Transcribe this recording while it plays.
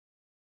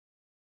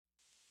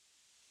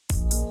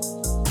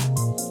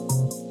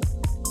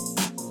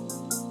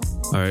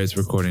All right, it's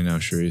recording now,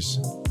 Charisse.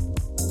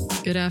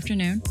 Good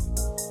afternoon.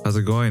 How's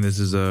it going? This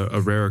is a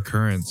rare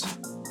occurrence.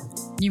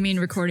 You mean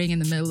recording in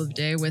the middle of the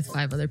day with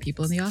 5 other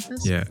people in the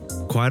office? Yeah.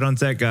 Quiet on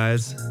set,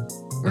 guys.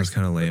 That was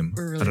kind of lame.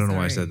 Really I don't know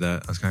why I sorry. said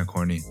that. That's kind of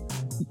corny.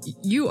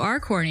 You are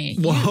corny.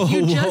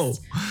 Whoa.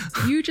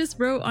 You just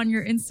wrote on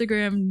your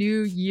Instagram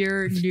 "New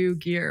Year, New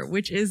Gear,"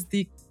 which is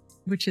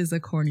a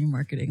corny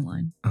marketing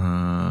line.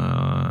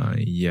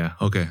 Yeah.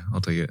 Okay,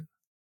 I'll take it.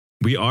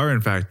 We are,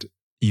 in fact,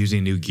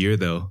 using new gear,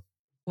 though.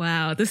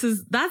 Wow, that's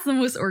the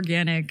most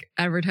organic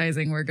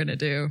advertising we're gonna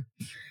do.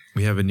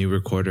 We have a new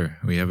recorder.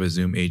 We have a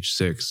Zoom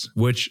H6,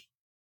 which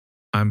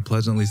I'm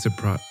pleasantly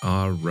surprised.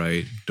 All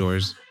right,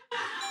 doors.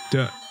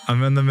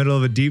 I'm in the middle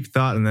of a deep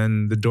thought, and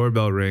then the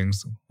doorbell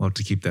rings. We'll have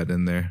to keep that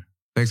in there.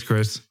 Thanks,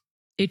 Chris.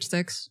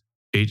 H6.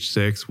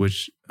 H6,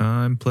 which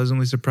I'm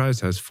pleasantly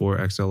surprised has 4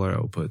 XLR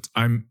outputs.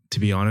 To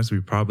be honest,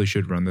 we probably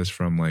should run this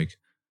from like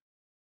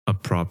a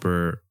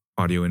proper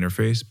audio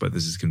interface, but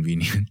this is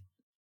convenient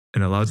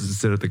and allows us to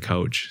sit at the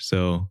couch.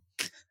 So,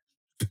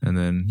 and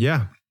then,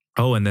 yeah.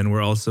 Oh, and then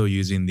we're also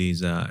using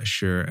these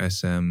Shure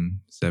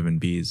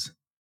SM7Bs,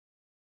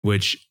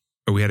 which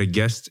we had a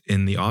guest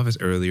in the office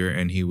earlier,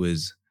 and he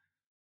was,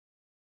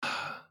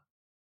 how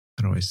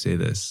do I say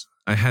this?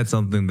 I had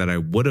something that I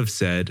would have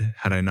said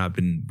had I not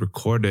been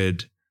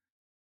recorded.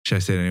 Should I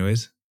say it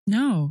anyways?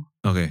 No.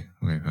 Okay,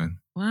 fine.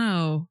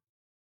 Wow.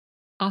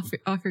 Off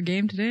your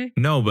game today?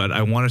 No, but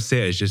I want to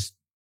say it. It's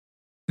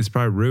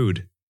probably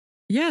rude.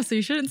 Yeah, so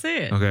you shouldn't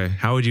say it. Okay,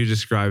 how would you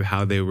describe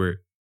how they were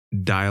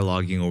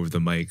dialoguing over the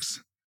mics?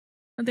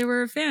 But they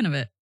were a fan of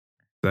it.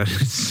 That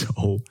is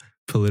so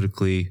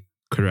politically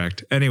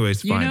correct.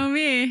 Anyways, fine. You know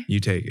me. You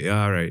take it.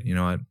 All right, you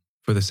know what?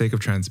 For the sake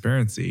of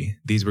transparency,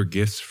 these were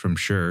gifts from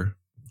Shure.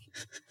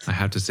 I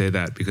have to say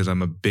that because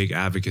I'm a big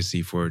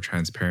advocacy for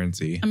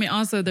transparency. I mean,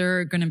 also, there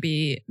are going to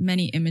be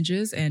many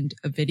images and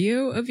a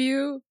video of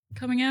you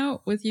coming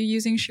out with you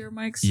using Shure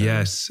mics. So.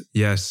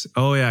 Yes.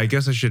 Oh, yeah. I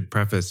guess I should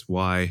preface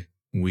why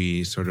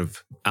we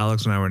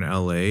Alex and I were in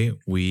LA.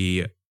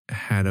 We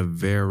had a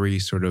very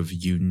sort of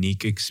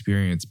unique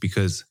experience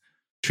because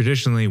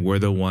traditionally we're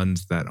the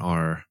ones that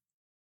are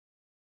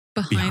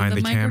behind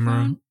the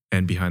camera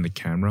and behind the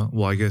camera.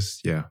 Well, I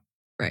guess, yeah.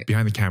 Right.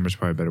 Behind the camera is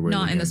probably a better way.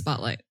 Not in the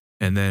spotlight.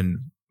 And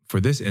then for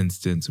this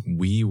instance,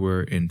 we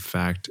were in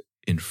fact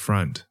in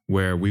front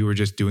where we were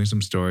just doing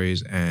some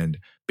stories and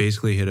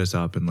basically hit us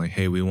up and like,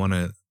 hey, we want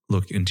to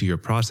look into your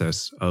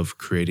process of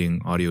creating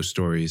audio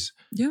stories.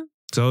 Yeah.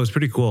 So it was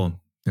pretty cool, to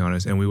be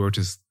honest. And we worked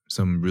with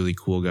some really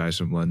cool guys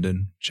from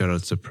London. Shout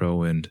outs to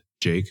Pro and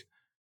Jake,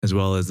 as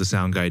well as the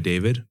sound guy,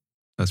 David.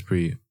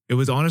 It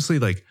was honestly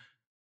like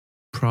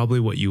probably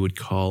what you would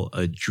call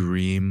a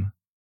dream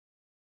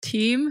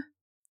team.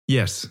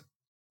 Yes.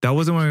 That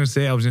wasn't what I was going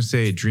to say. I was going to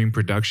say dream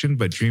production,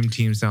 but dream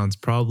team sounds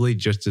probably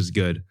just as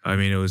good. I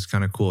mean, it was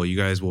kind of cool. You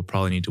guys will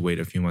probably need to wait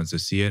a few months to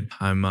see it.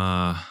 I'm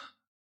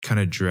kind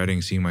of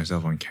dreading seeing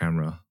myself on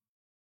camera.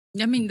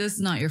 I mean, this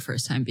is not your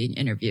first time being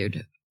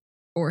interviewed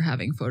or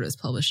having photos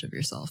published of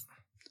yourself.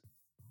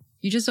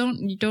 You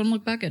don't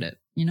look back at it,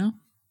 you know?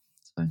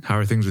 It's fine. How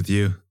are things with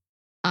you?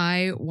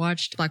 I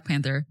watched Black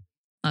Panther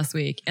last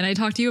week and I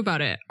talked to you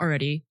about it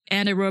already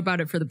and I wrote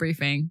about it for the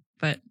briefing,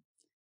 but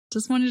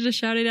just wanted to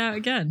shout it out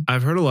again.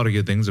 I've heard a lot of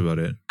good things about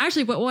it.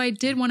 Actually, but what I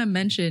did want to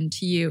mention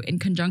to you in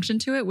conjunction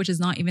to it, which is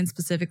not even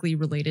specifically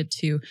related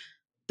to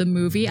the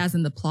movie as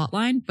in the plot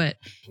line, but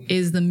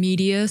is the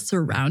media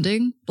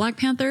surrounding Black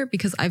Panther,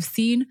 because I've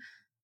seen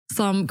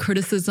some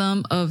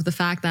criticism of the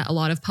fact that a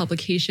lot of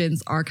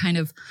publications are kind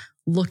of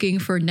looking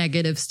for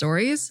negative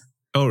stories.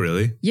 Oh,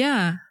 really?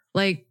 Yeah.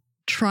 Like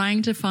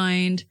trying to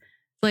find,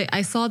 like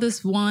I saw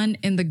this one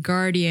in The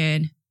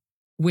Guardian,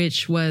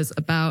 which was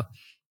about,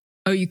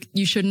 oh,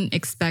 you shouldn't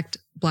expect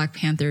Black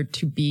Panther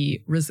to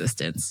be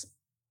resistance.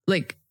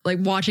 Like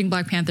watching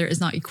Black Panther is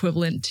not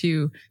equivalent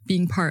to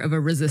being part of a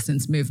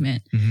resistance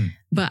movement. Mm-hmm.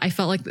 But I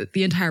felt like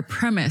the entire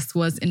premise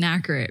was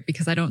inaccurate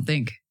because I don't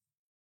think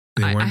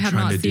I have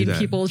not seen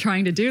people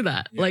trying to do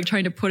that, like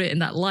trying to put it in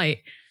that light.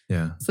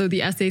 Yeah. So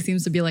the essay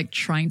seems to be like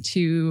trying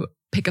to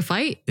pick a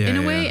fight in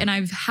a way. And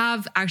I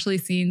have actually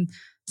seen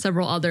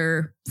several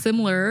other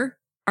similar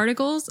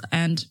articles,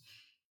 and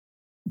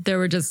there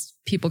were just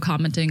people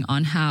commenting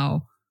on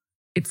how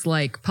it's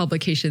like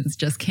publications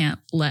just can't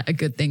let a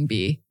good thing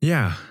be.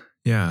 Yeah.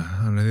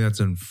 Yeah. And I think that's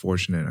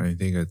unfortunate.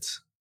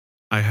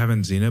 I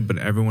haven't seen it, but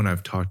everyone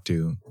I've talked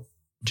to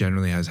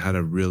generally has had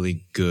a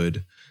really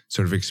good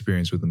sort of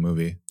experience with the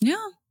movie.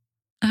 Yeah.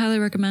 I highly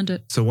recommend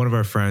it. So one of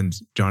our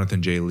friends,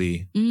 Jonathan J.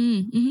 Lee,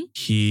 I'm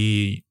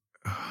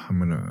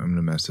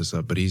gonna mess this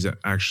up, but he's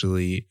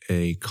actually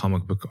a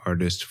comic book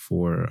artist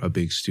for a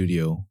big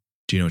studio.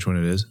 Do you know which one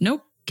it is?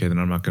 Nope. Okay, then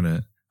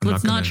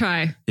Let's not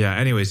try. Yeah.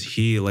 Anyways,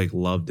 he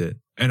loved it.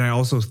 And I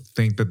also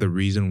think that the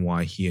reason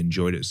why he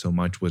enjoyed it so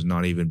much was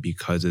not even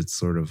because it's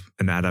sort of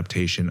an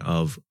adaptation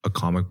of a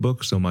comic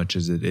book so much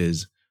as it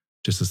is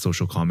just a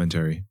social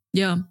commentary.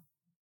 Yeah.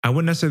 I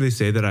wouldn't necessarily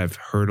say that I've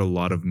heard a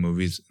lot of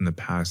movies in the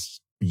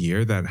past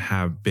year that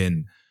have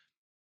been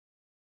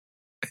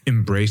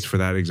embraced for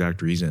that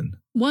exact reason.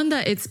 One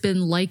that it's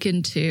been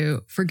likened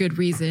to for good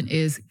reason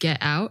is Get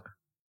Out,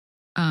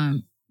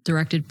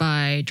 directed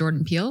by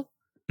Jordan Peele,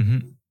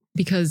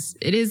 because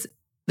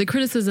the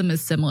criticism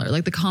is similar.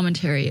 Like the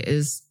commentary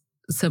is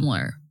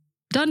similar,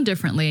 done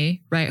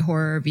differently, right?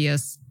 Horror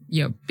vs,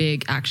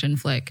 big action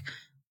flick.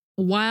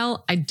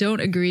 While I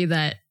don't agree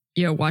that,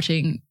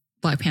 watching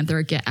Black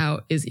Panther Get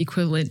Out is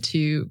equivalent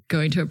to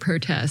going to a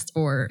protest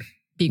or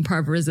being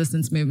part of a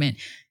resistance movement,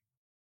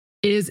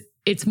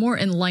 it's more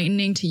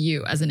enlightening to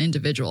you as an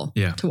individual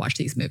to watch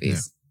these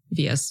movies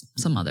vs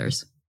some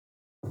others.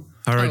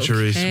 All right,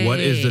 Charisse, what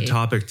is the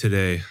topic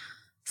today?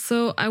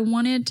 So I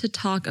wanted to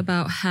talk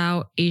about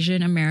how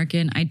Asian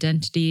American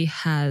identity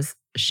has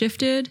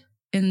shifted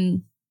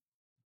in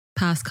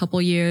past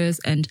couple years,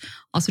 and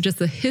also just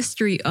the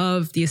history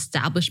of the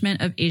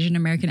establishment of Asian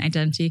American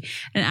identity.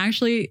 And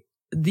actually,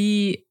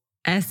 the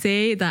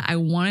essay that I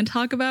want to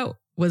talk about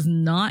was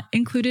not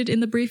included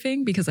in the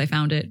briefing because I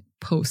found it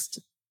post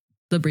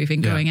the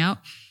briefing going out.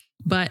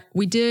 But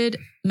we did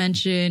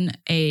mention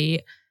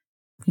a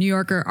New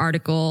Yorker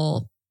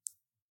article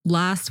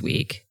last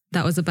week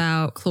that was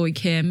about Chloe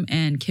Kim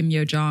and Kim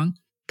Yo Jong.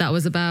 That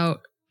was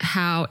about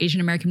how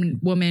Asian American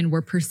women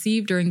were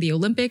perceived during the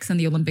Olympics and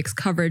the Olympics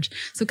coverage.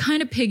 So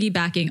kind of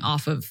piggybacking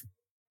off of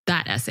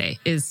that essay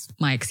is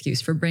my excuse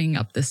for bringing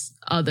up this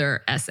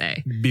other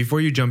essay.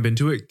 Before you jump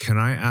into it, can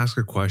I ask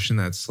a question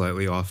that's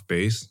slightly off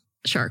base?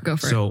 Sure, go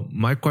for it. So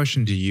my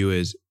question to you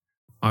is,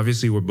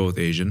 obviously we're both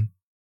Asian.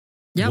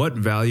 Yep. What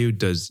value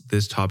does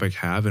this topic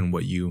have and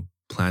what you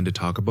plan to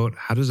talk about?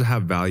 How does it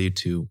have value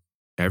to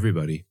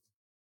everybody?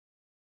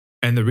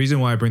 And the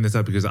reason why I bring this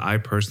up, because I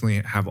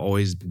personally have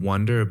always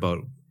wondered about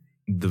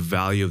the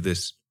value of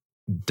this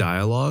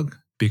dialogue,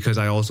 because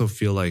I also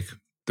feel like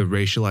the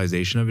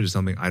racialization of it is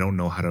something I don't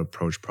know how to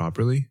approach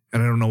properly.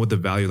 And I don't know what the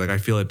value, like I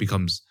feel it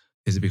becomes,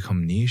 does it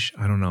become niche?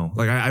 I don't know.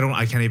 Like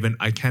I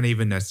can't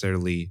even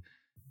necessarily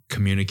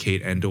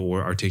communicate and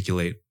or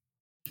articulate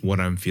what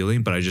I'm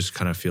feeling, but I just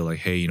kind of feel like,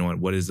 hey, you know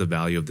what is the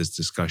value of this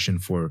discussion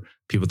for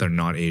people that are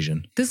not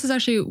Asian? This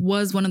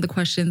was one of the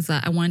questions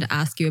that I wanted to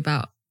ask you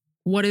about.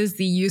 What is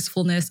the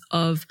usefulness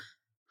of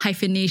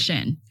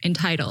hyphenation in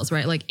titles,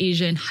 right? Like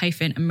Asian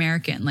 -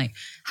 American. Like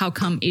how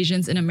come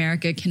Asians in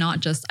America cannot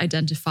just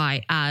identify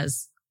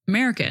as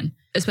American,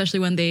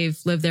 especially when they've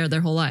lived there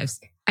their whole lives?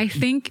 I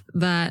think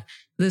that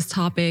this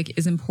topic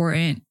is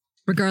important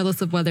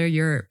regardless of whether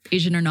you're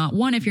Asian or not.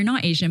 One, if you're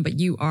not Asian, but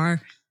you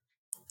are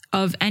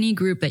of any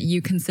group that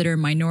you consider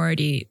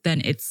minority,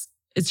 then it's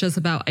just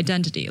about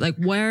identity. Like,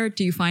 where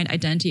do you find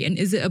identity? And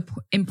is it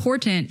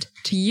important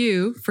to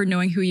you for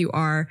knowing who you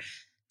are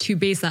to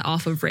base that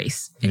off of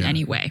race in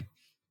any way,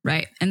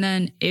 right? And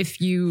then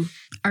if you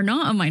are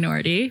not a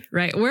minority,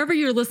 right, wherever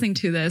you're listening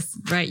to this,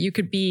 right, you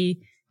could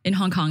be in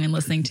Hong Kong and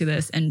listening to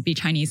this and be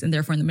Chinese and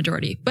therefore in the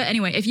majority. But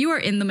anyway, if you are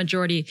in the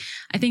majority,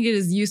 I think it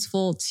is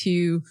useful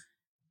to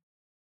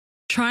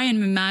try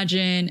and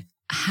imagine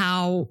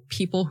how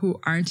people who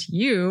aren't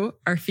you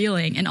are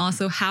feeling, and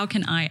also how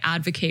can I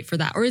advocate for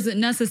that? Or is it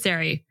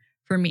necessary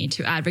for me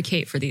to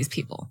advocate for these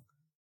people?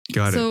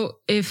 Got it. So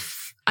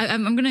if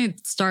I'm going to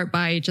start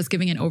by just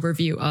giving an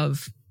overview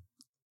of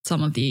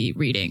some of the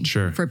reading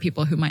for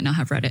people who might not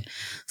have read it.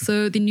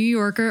 So the New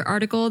Yorker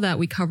article that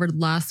we covered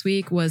last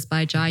week was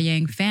by Jia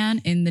Yang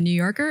Fan in the New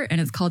Yorker, and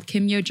it's called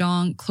Kim Yo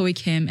Jong, Chloe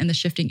Kim, and the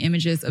Shifting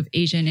Images of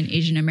Asian and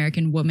Asian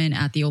American Women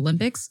at the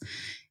Olympics.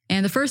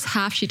 And the first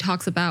half, she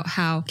talks about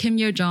how Kim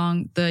Yo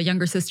Jong, the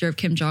younger sister of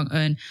Kim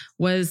Jong-un,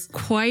 was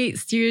quite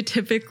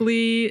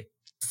stereotypically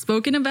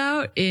spoken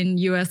about in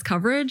US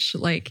coverage,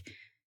 like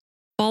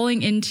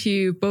falling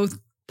into both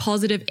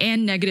positive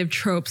and negative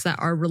tropes that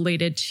are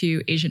related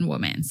to Asian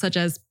women, such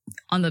as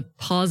on the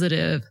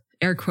positive,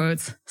 air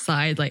quotes,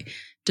 side, like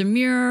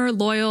demure,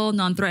 loyal,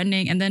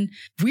 non-threatening. And then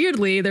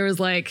weirdly, there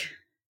was like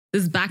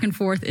this back and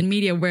forth in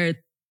media where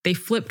they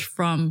flipped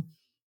from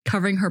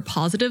covering her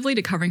positively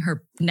to covering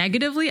her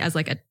negatively as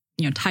like a,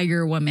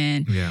 tiger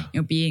woman,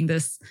 being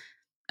this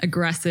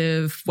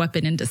aggressive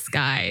weapon in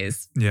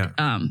disguise,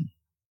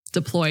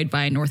 deployed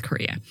by North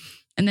Korea.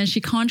 And then she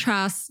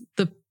contrasts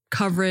the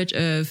coverage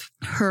of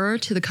her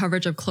to the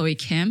coverage of Chloe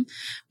Kim,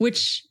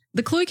 which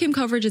the Chloe Kim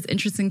coverage is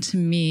interesting to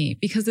me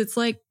because it's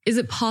like, is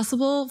it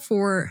possible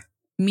for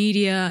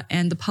media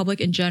and the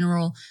public in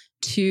general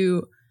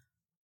to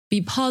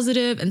be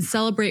positive and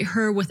celebrate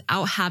her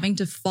without having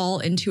to fall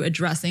into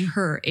addressing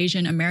her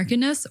Asian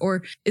Americanness?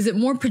 Or is it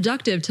more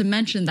productive to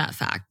mention that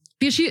fact?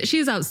 Because she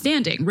is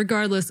outstanding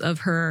regardless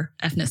of her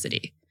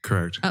ethnicity.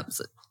 Correct.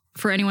 So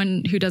for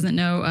anyone who doesn't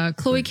know,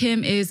 Chloe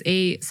Kim is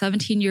a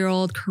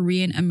 17-year-old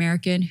Korean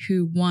American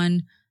who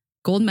won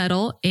gold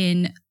medal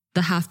in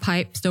the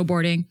half-pipe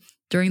snowboarding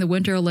during the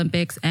Winter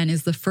Olympics and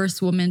is the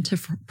first woman to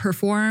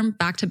perform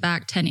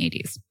back-to-back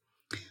 1080s.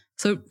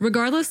 So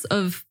regardless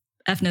of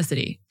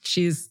ethnicity,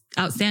 she's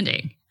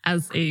outstanding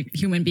as a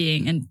human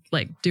being and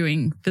like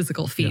doing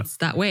physical feats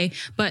that way.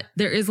 But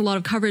there is a lot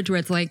of coverage where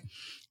it's like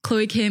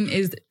Chloe Kim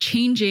is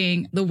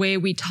changing the way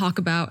we talk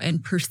about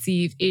and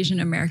perceive Asian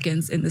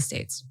Americans in the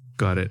States.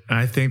 Got it. And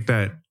I think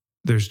that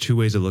there's two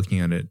ways of looking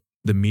at it.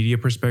 The media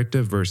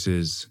perspective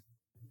versus,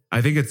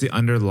 I think it's the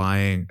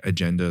underlying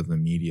agenda of the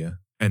media.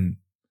 And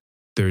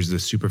there's the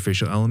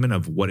superficial element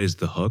of what is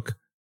the hook?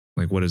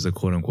 Like what is the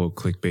quote unquote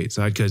clickbait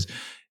side? Because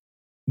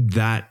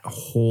that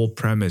whole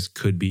premise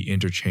could be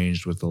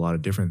interchanged with a lot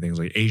of different things.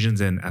 Like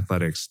Asians in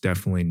athletics,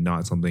 definitely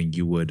not something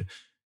you would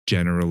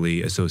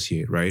generally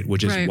associate, right?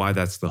 Which is why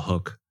that's the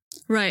hook.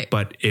 Right.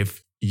 But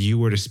if you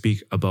were to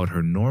speak about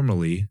her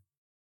normally,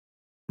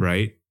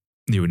 right,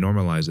 you would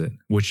normalize it,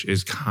 which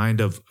is kind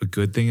of a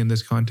good thing in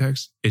this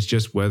context. It's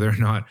just whether or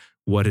not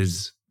what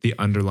is the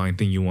underlying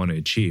thing you want to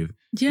achieve.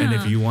 Yeah. And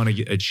if you want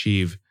to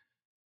achieve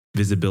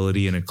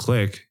visibility in a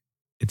click,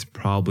 it's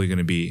probably going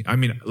to be, I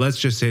mean, let's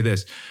just say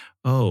this.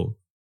 Oh,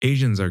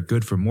 Asians are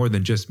good for more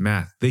than just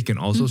math. They can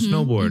also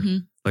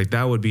snowboard. Like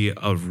that would be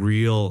a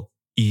real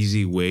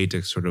easy way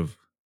to sort of,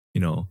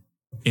 you know,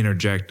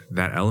 interject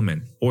that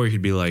element. Or you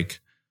could be like,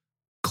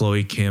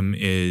 Chloe Kim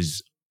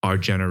is our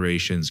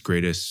generation's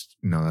greatest.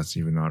 No, that's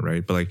even not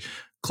right. But like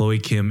Chloe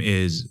Kim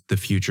is the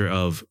future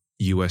of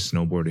US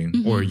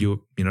snowboarding or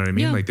you know what I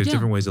mean? Yeah, like there's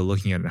different ways of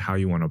looking at it and how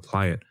you want to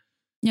apply it.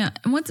 Yeah.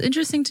 And what's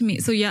interesting to me,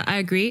 so yeah, I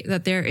agree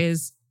that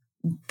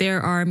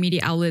there are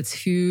media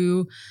outlets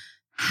who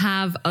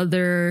have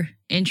other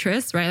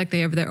interests, right? Like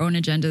they have their own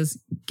agendas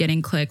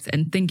getting clicks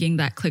and thinking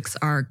that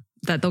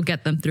that they'll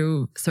get them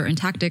through certain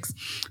tactics.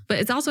 But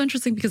it's also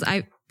interesting because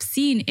I've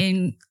seen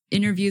in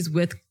interviews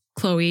with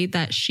Chloe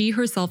that she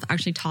herself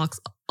actually talks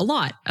a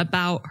lot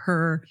about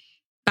her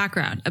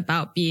background,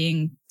 about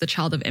being the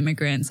child of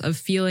immigrants, of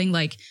feeling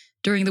like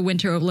during the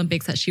Winter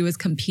Olympics that she was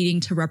competing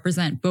to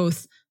represent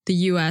both the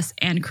US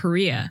and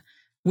Korea,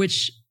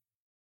 which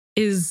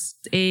is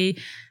a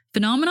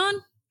phenomenon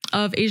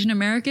of Asian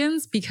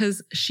Americans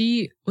because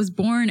she was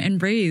born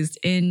and raised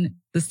in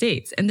the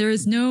States. And there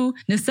is no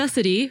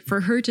necessity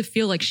for her to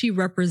feel like she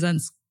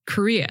represents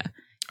Korea.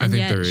 I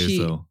think there is,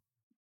 though.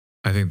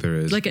 I think there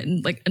is. Like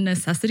a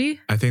necessity?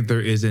 I think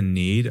there is a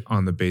need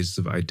on the basis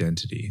of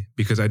identity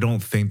because I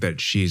don't think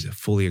that she's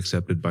fully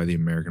accepted by the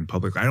American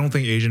public. I don't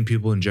think Asian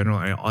people in general,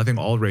 I think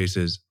all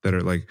races that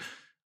are like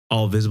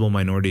all visible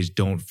minorities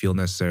don't feel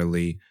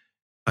necessarily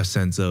a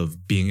sense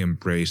of being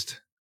embraced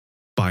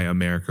by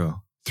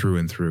America through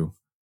and through.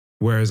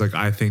 Whereas like,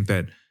 I think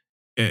that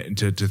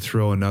to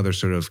throw another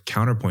sort of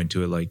counterpoint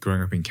to it, like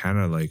growing up in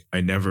Canada, like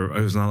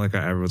it was not like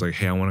I ever was like,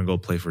 hey, I want to go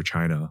play for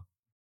China.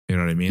 You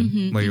know what I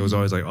mean? Like it was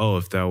always like, oh,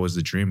 if that was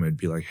the dream, it'd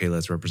be like, hey,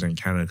 let's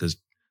represent Canada. Because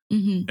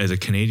as a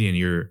Canadian,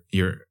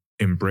 you're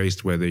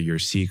embraced, whether you're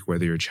Sikh,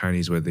 whether you're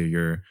Chinese, whether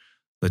you're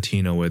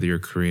Latino, whether you're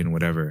Korean,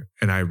 whatever.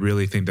 And I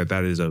really think that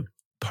that is a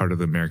part of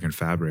the American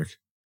fabric.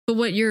 But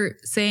what you're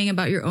saying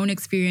about your own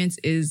experience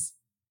is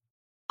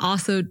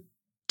also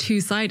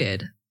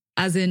two-sided.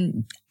 As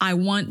in, I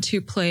want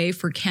to play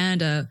for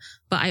Canada,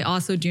 but I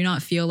also do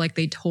not feel like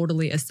they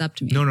totally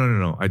accept me.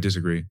 No. I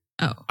disagree.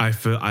 Oh. I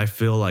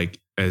feel like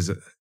as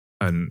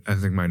an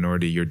ethnic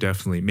minority, you're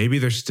definitely, maybe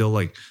there's still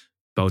like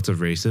bouts of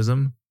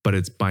racism, but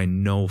it's by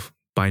no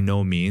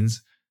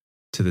means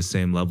to the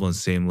same level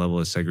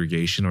of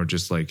segregation or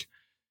just like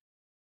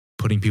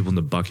putting people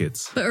into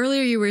buckets. But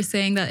earlier you were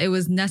saying that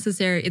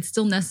it's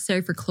still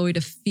necessary for Chloe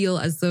to feel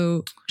as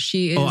though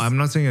she is. Oh, I'm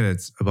not saying that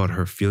it's about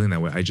her feeling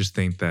that way. I just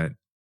think that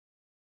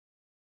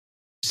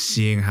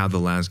seeing how the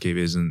landscape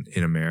is in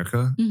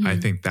America, I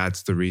think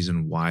that's the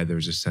reason why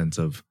there's a sense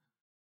of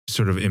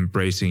sort of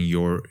embracing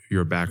your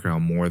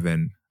background more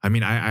than, I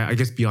mean, I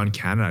guess beyond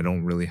Canada, I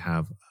don't really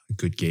have a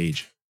good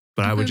gauge,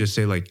 but I would just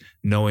say like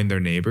knowing their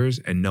neighbors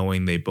and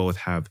knowing they both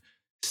have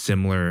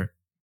similar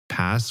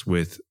paths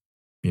with,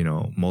 you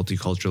know,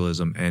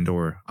 multiculturalism and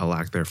or a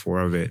lack therefore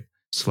of it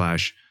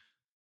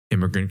 /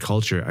 immigrant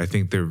culture. I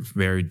think they're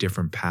very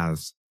different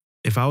paths.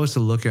 If I was to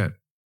look at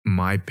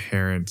my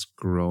parents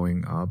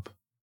growing up,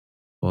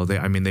 well, they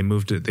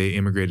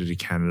immigrated to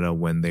Canada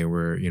when they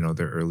were, you know,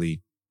 their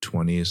early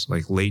 20s,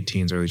 like late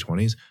teens, early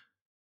 20s.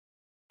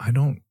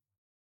 I'm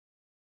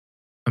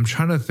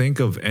trying to think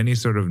of any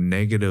sort of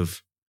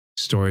negative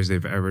stories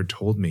they've ever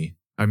told me.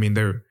 I mean,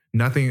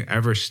 nothing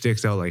ever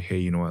sticks out like, hey,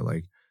 you know what,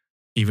 like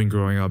even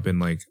growing up in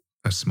like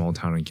a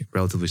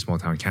relatively small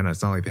town in Canada,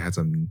 it's not like they had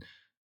some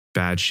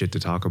bad shit to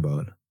talk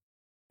about,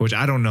 which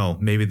I don't know,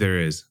 maybe there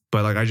is,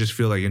 but like, I just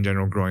feel like in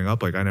general growing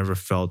up, like I never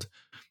felt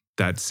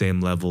that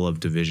same level of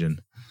division.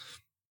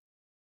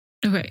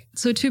 Okay.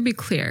 So to be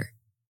clear,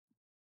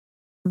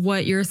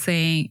 what you're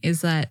saying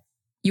is that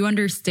you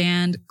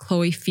understand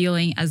Chloe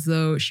feeling as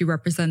though she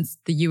represents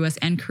the US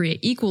and Korea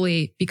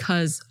equally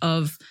because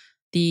of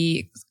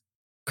the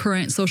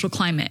current social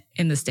climate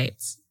in the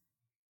States.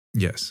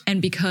 Yes.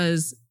 And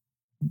because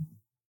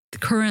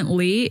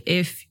currently,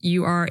 if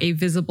you are a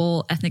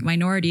visible ethnic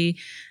minority,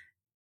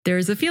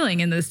 there's a feeling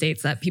in the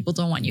States that people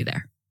don't want you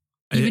there,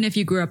 even if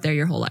you grew up there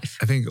your whole life.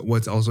 I think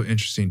what's also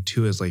interesting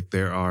too is like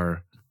there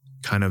are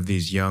kind of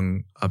these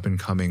young up and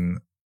coming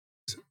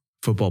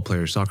football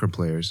players, soccer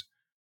players.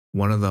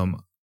 One of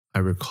them, I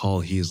recall,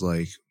 he's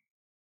like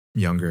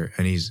younger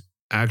and he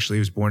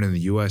was born in the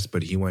US,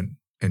 but he went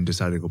and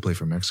decided to go play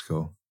for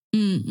Mexico.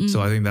 Mm-hmm.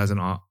 So I think that's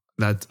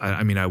that's,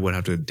 I mean, I would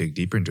have to dig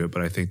deeper into it,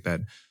 but I think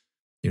that,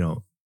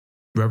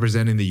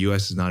 representing the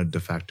US is not a de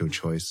facto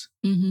choice.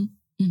 Mm-hmm.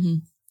 Mm-hmm.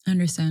 I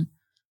understand.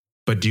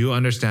 But do you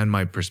understand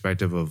my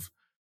perspective of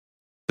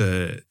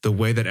the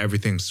way that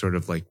everything's sort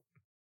of like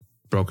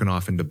broken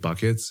off into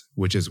buckets,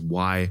 which is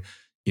why,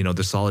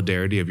 the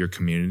solidarity of your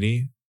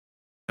community,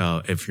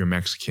 if you're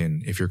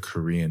Mexican, if you're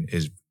Korean,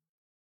 is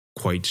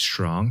quite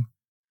strong.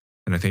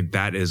 And I think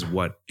that is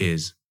what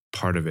is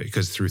part of it.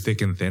 Because through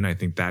thick and thin, I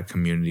think that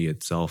community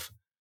itself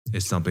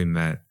is something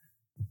that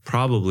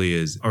probably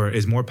is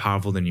more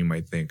powerful than you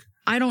might think.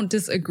 I don't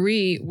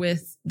disagree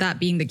with that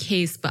being the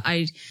case, but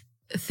I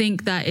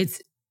think that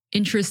it's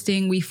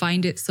interesting. We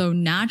find it so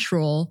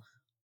natural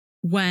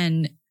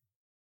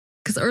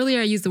because earlier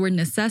I used the word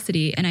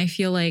necessity, and I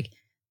feel like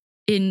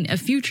in a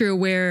future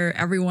where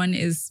everyone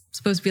is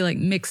supposed to be like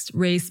mixed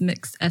race,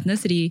 mixed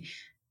ethnicity,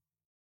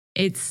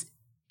 it's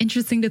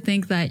interesting to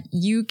think that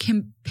you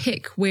can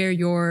pick where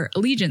your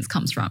allegiance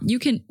comes from.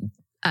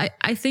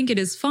 I think it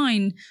is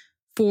fine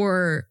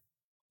for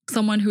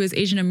someone who is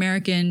Asian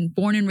American,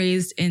 born and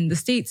raised in the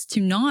States,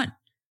 to not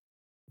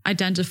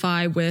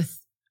identify with,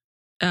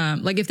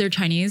 like if they're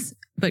Chinese,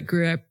 but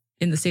grew up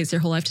in the States their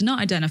whole life, to not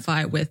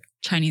identify with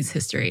Chinese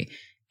history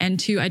and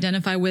to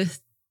identify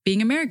with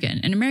being American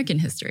and American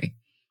history.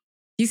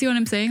 Do you see what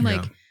I'm saying? Yeah.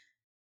 Like,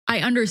 I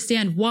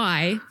understand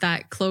why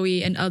that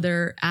Chloe and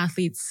other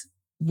athletes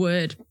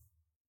would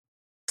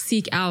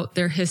seek out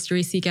their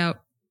history, seek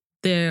out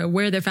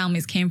where their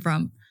families came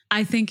from.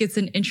 I think it's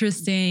an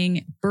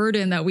interesting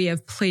burden that we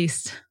have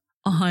placed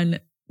on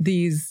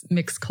these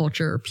mixed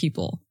culture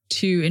people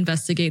to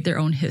investigate their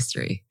own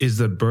history. Is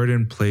the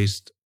burden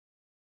placed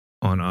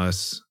on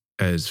us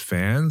as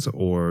fans,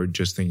 or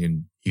just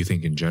you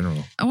think in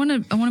general? I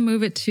want to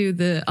move it to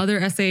the other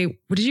essay.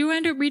 Did you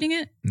end up reading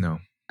it? No.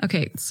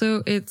 Okay,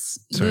 so it's...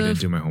 Sorry, I didn't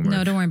do my homework.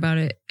 No, don't worry about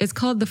it. It's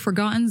called The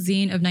Forgotten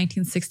Zine of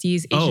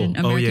 1960s Asian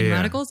American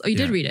Radicals. Oh, you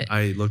did read it.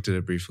 I looked at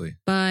it briefly.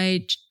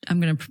 By,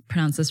 I'm going to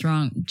pronounce this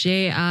wrong,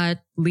 Jae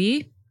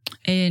Lee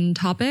in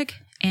Topic.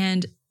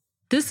 And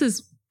this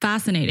is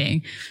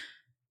fascinating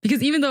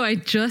because even though I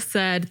just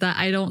said that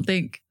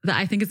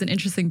I think it's an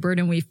interesting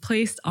burden we've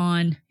placed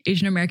on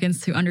Asian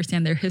Americans to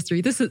understand their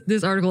history,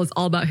 this article is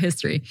all about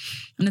history.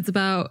 And it's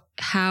about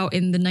how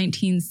in the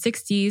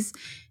 1960s,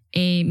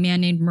 a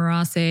man named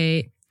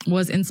Murase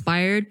was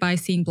inspired by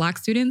seeing Black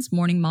students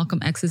mourning Malcolm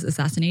X's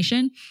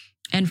assassination.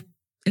 And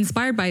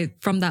inspired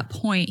from that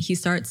point, he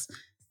starts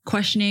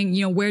questioning,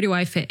 where do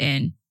I fit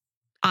in?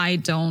 I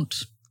don't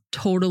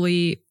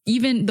totally,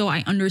 even though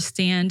I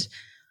understand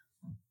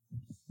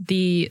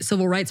the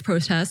civil rights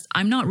protest,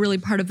 I'm not really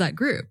part of that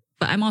group,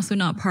 but I'm also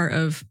not part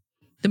of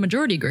the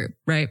majority group,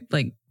 right?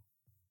 Like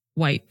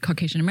white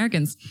Caucasian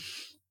Americans.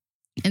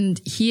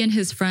 And he and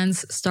his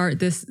friends start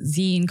this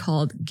zine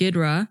called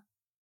Gidra,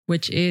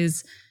 which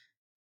is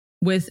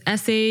with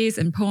essays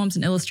and poems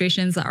and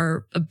illustrations that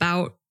are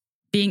about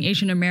being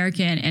Asian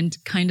American and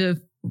kind of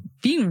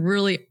being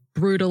really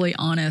brutally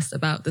honest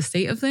about the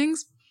state of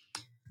things.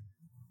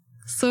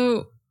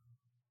 So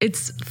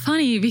it's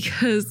funny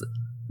because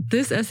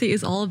this essay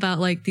is all about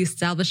like the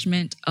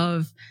establishment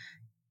of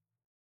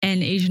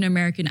an Asian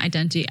American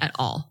identity at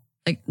all.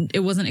 Like it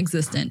wasn't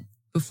existent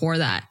before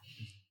that.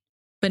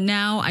 But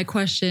now I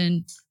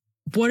question,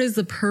 what is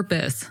the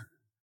purpose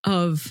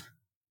of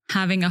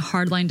having a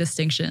hardline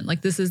distinction?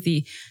 Like this is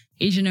the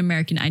Asian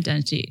American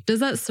identity. Does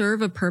that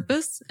serve a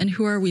purpose? And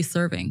who are we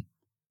serving?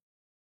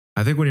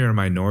 I think when you're a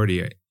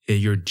minority,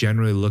 you're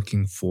generally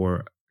looking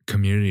for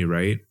community,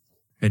 right?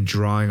 And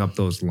drawing up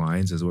those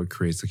lines is what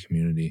creates the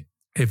community.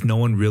 If no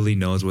one really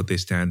knows what they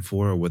stand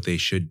for or what they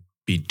should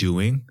be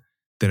doing,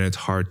 then it's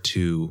hard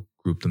to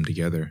group them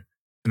together.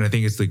 And I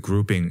think it's the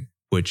grouping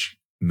which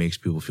makes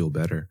people feel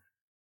better.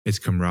 It's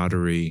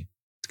camaraderie,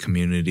 it's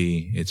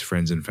community, it's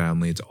friends and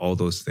family, it's all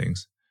those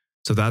things.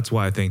 So that's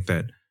why I think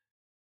that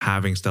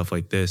having stuff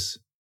like this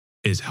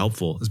is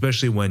helpful,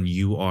 especially when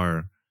you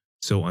are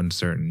so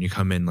uncertain. You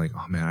come in like,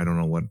 oh man, I don't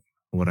know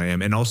what I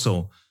am. And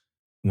also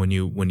when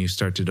you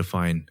start to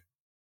define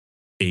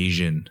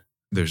Asian,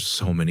 there's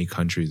so many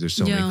countries, there's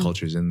so many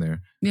cultures in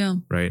there. Yeah.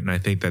 Right. And I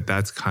think that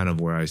that's kind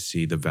of where I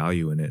see the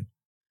value in it.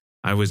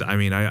 It was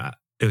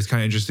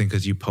kind of interesting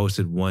because you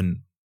posted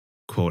one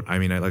quote. I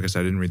mean, like I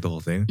said, I didn't read the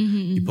whole thing.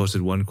 Mm-hmm. You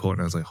posted one quote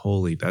and I was like,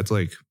 holy, that's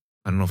like,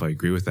 I don't know if I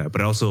agree with that.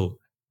 But also,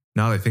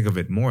 now that I think of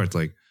it more, it's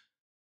like,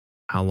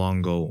 how long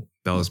ago?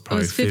 That was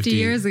probably 50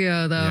 years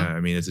ago, though. Yeah,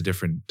 I mean, it's a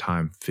different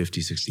time, 50,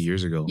 60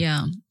 years ago.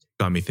 Yeah.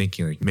 Got me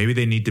thinking, like, maybe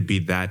they need to be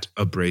that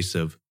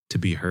abrasive to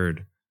be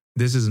heard.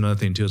 This is another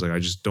thing, too. Is like, I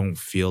just don't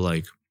feel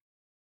like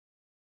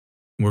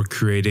we're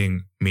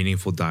creating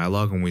meaningful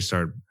dialogue when we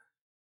start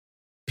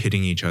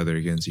pitting each other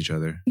against each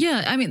other.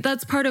 Yeah, I mean,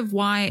 that's part of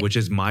why... Which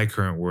is my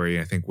current worry,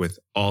 I think, with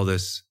all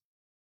this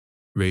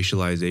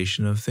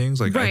racialization of things.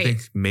 Like, right. I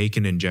think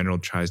Macon in general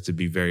tries to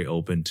be very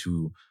open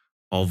to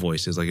all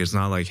voices. Like, it's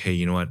not like, hey,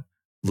 you know what?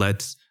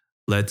 Let's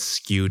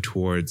skew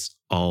towards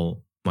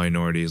all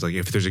minorities. Like,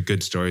 if there's a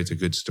good story, it's a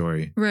good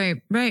story.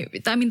 Right.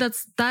 I mean,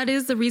 that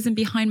is the reason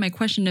behind my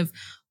question of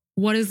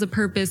what is the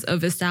purpose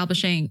of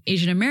establishing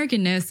Asian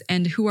Americanness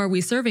and who are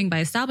we serving by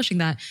establishing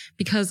that?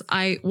 Because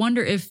I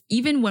wonder if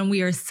even when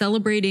we are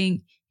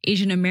celebrating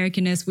Asian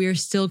Americanness, we are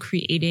still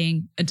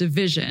creating a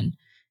division.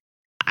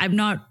 I'm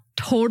not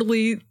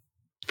totally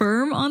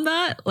firm on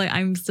that. Like,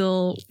 I'm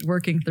still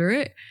working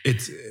through it.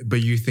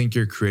 But you think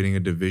you're creating a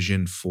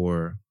division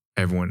for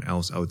everyone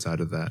else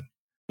outside of that,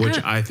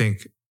 which I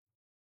think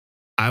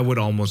I would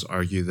almost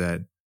argue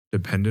that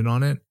dependent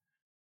on it,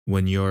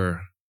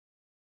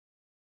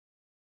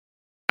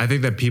 I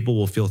think that people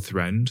will feel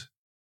threatened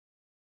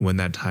when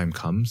that time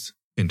comes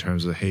in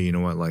terms of, hey, you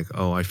know what? Like,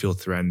 oh, I feel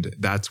threatened.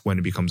 That's when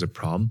it becomes a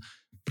problem.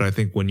 But I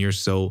think when you're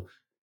so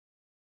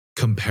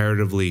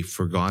comparatively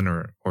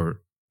forgotten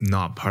or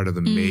not part of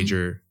the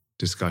major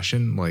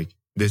discussion, like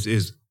this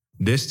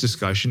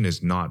discussion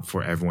is not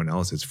for everyone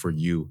else. It's for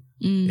you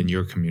in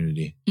your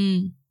community. I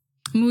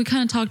mean, we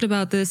kind of talked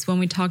about this when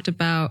we talked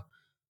about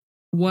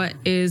what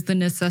is the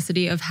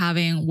necessity of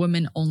having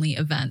women only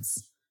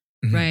events,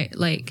 right?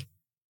 Like,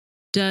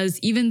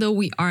 even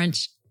though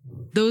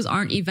those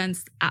aren't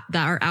events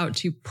that are out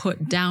to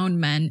put down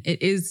men,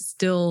 it is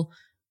still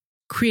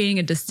creating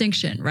a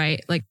distinction,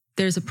 right? Like,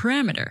 there's a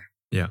parameter.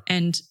 Yeah.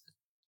 And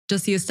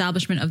just the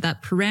establishment of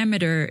that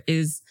parameter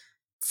is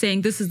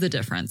saying this is the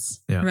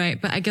difference, right?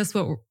 But I guess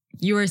what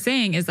you are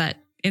saying is that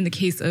in the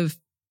case of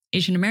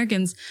Asian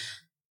Americans,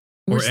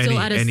 we're still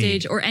at a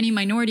stage, or any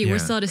minority, we're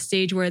still at a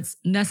stage where it's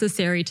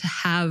necessary to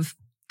have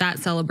that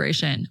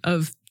celebration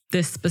of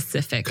this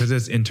specific. Because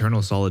it's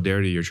internal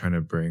solidarity you're trying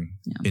to bring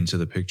into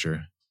the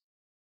picture.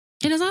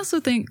 And I also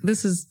think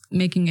this is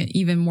making it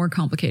even more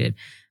complicated.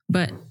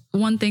 But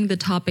one thing the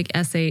topic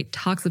essay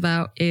talks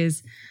about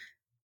is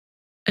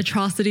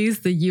atrocities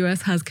the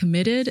U.S. has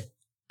committed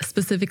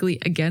specifically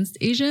against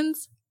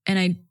Asians.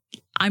 And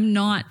I'm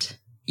not,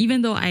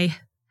 even though I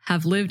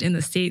have lived in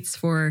the States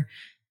for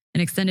an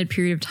extended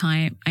period of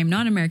time, I'm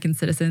not an American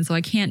citizen, so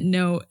I can't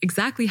know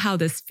exactly how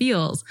this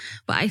feels.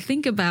 But I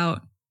think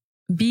about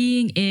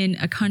being in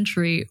a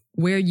country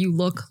where you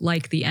look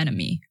like the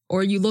enemy,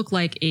 or you look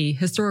like a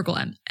historical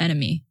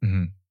enemy.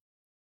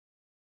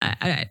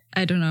 I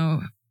don't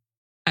know.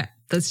 I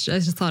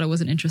just thought it was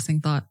an interesting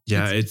thought.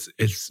 Yeah,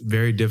 it's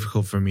very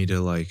difficult for me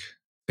to like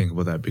think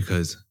about that,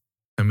 because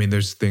I mean,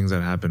 there's things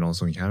that happen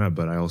also in Canada,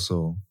 but I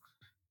also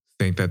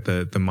think that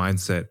the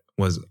mindset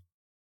was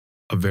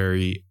a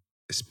very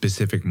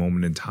specific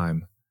moment in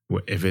time.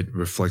 If it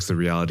reflects the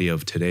reality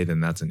of today, then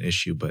that's an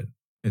issue. But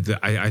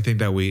I think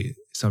that we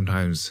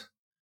sometimes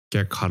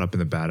get caught up in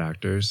the bad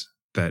actors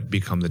that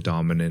become the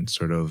dominant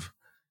sort of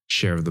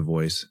share of the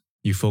voice.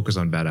 You focus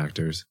on bad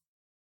actors.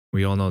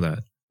 We all know that.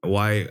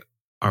 Why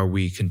are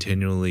we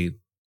continually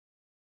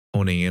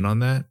honing in on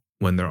that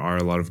when there are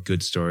a lot of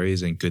good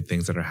stories and good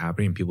things that are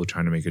happening and people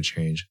trying to make a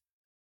change?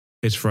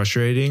 It's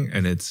frustrating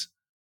and it's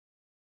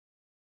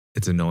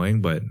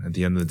annoying, but at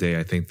the end of the day,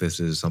 I think this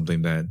is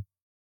something that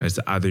it's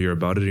either you're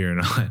about it or you're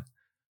not,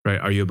 right?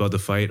 Are you about the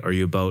fight? Are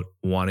you about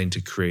wanting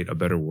to create a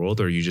better world?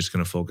 Or are you just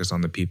going to focus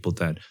on the people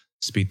that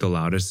speak the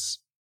loudest?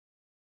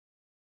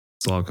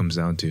 That's all it comes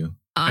down to.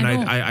 I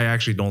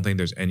actually don't think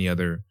there's any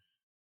other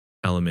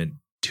element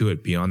to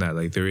it beyond that.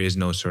 Like, there is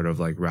no sort of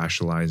like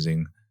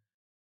rationalizing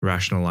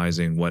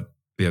what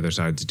the other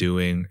side's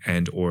doing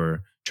and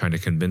or trying to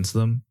convince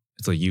them.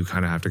 It's like you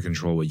kind of have to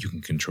control what you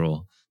can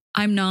control.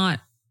 I'm not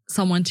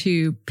someone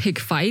to pick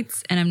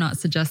fights, and I'm not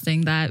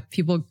suggesting that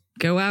people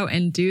go out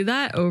and do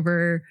that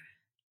over,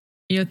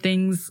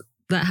 things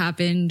that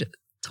happened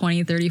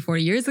 20, 30,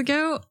 40 years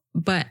ago.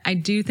 But I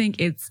do think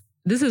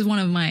this is one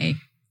of my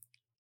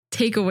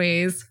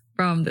takeaways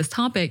from this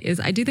topic is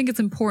I do think it's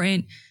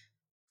important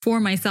for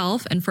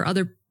myself and for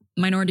other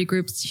minority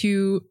groups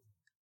to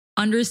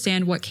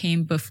understand what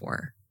came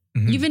before.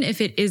 Even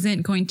if it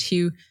isn't going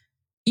to,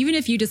 even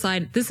if you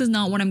decide this is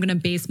not what I'm going to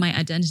base my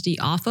identity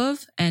off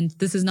of, and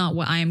this is not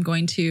what I am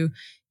going to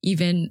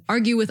even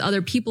argue with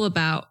other people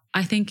about,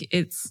 I think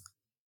it's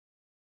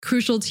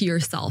crucial to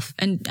yourself.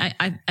 And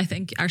I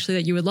think actually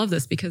that you would love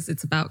this because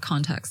it's about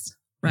context,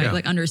 right? Yeah.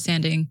 Like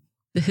understanding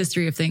the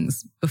history of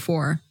things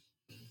before.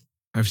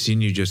 I've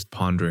seen you just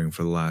pondering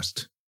for the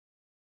last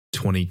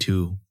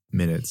 22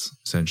 minutes,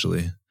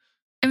 essentially.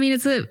 I mean,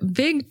 it's a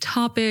big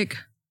topic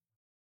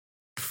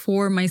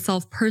for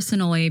myself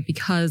personally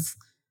because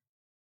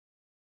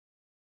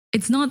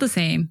it's not the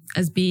same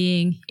as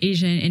being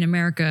Asian in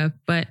America,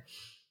 but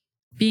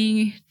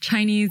being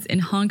Chinese in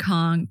Hong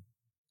Kong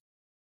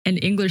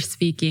and English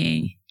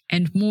speaking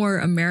and more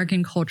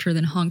American culture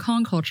than Hong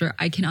Kong culture,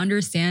 I can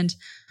understand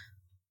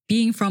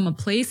being from a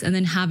place and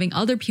then having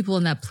other people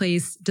in that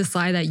place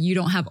decide that you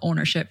don't have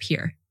ownership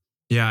here.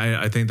 Yeah,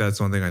 I think that's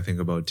one thing I think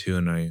about too.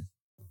 And I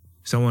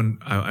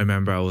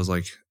remember I was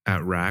like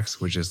at Rax,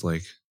 which is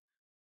like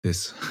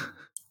this.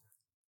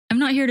 I'm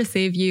not here to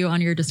save you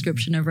on your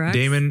description of Rax.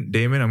 Damon,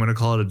 I'm going to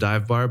call it a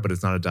dive bar, but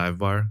it's not a dive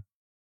bar.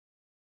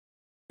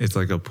 It's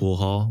like a pool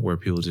hall where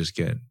people just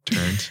get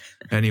turned.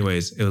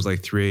 Anyways, it was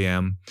like 3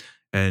 a.m.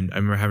 And I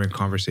remember having a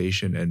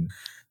conversation and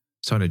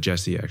talking to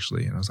Jesse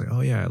actually. And I was like,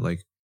 oh yeah,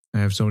 like I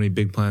have so many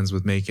big plans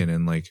with Macon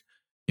and like,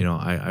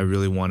 I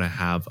really want to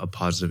have a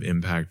positive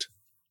impact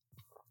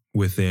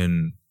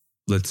within,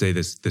 let's say,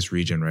 this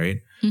region,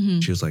 right?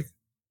 Mhm. She was like,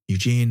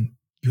 Eugene,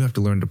 you have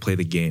to learn to play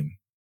the game.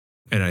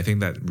 And I think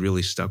that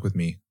really stuck with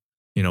me.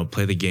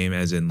 Play the game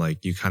as in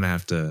like you kind of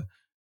have to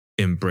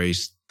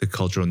embrace the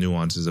cultural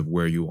nuances of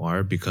where you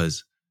are,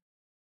 because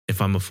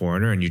if I'm a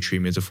foreigner and you treat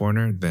me as a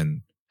foreigner,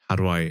 then how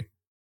do I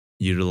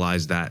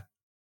utilize that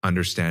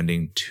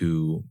understanding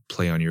to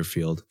play on your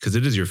field? Because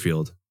it is your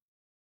field,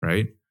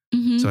 right?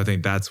 Mhm. So I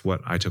think that's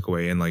what I took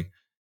away. And like,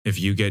 if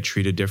you get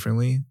treated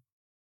differently,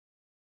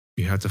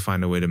 you have to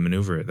find a way to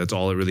maneuver it. That's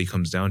all it really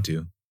comes down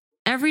to.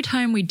 Every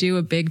time we do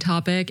a big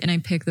topic and I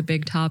pick the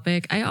big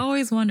topic, I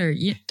always wonder,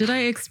 did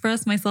I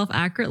express myself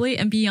accurately?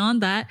 And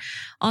beyond that,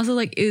 also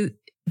like,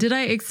 did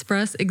I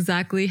express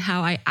exactly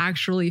how I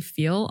actually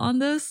feel on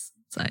this?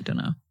 So I don't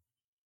know.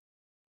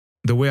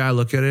 The way I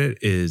look at it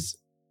is,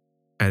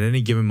 at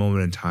any given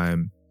moment in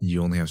time,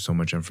 you only have so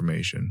much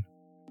information,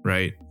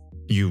 right?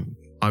 You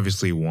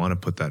obviously want to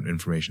put that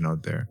information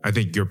out there. I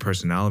think your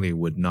personality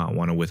would not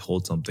want to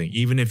withhold something,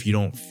 even if you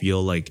don't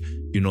feel like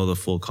you know the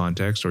full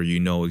context or you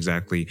know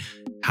exactly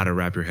how to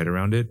wrap your head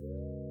around it.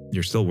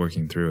 You're still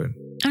working through it.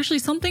 Actually,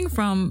 something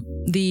from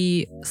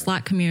the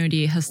Slack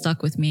community has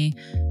stuck with me,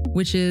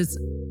 which is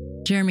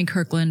Jeremy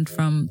Kirkland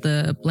from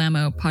the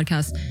Blammo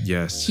podcast.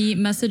 Yes. He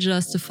messaged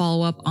us to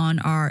follow up on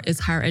our "Is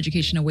higher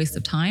education a waste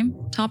of time?"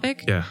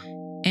 topic. Yeah.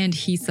 And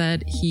he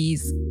said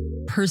he's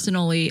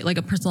personally, like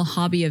a personal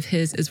hobby of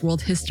his is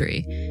world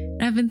history.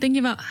 And I've been thinking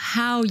about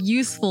how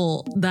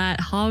useful that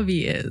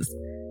hobby is,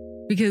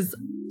 because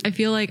I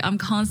feel like I'm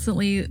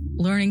constantly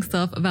learning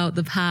stuff about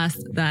the past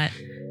that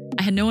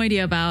I had no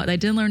idea about, that I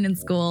didn't learn in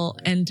school,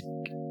 and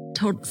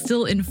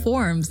still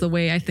informs the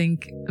way I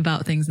think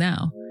about things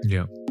now.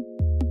 Yeah.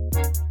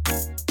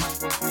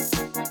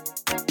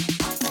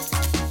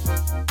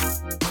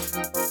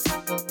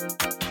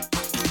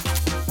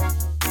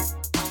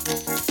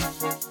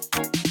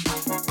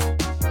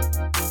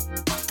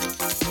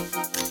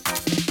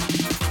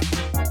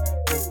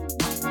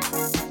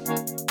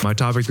 My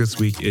topic this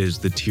week is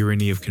the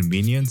tyranny of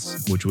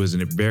convenience, which was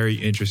a very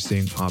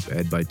interesting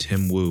op-ed by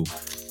Tim Wu.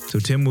 So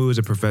Tim Wu is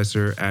a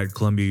professor at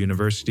Columbia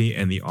University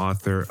and the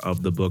author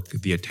of the book,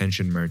 The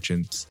Attention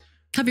Merchants.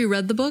 Have you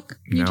read the book,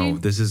 Eugene? No,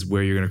 this is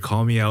where you're going to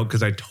call me out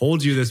because I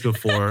told you this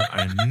before.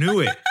 I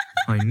knew it.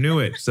 I knew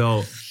it.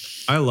 So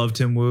I love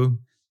Tim Wu.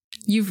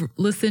 You've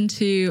listened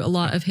to a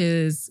lot of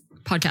his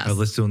podcasts. I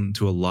listened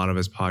to a lot of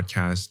his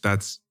podcasts.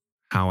 That's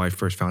how I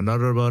first found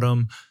out about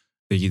him. I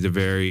think he's a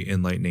very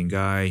enlightening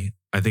guy.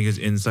 I think his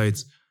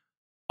insights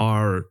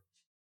are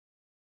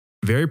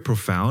very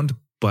profound,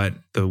 but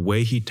the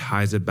way he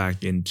ties it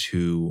back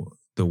into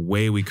the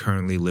way we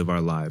currently live our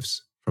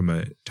lives from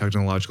a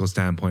technological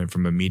standpoint,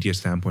 from a media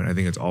standpoint, I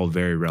think it's all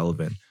very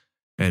relevant.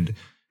 And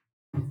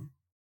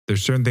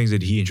there's certain things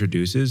that he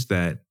introduces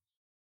that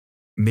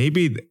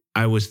maybe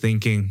I was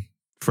thinking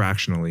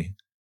fractionally,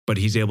 but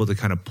he's able to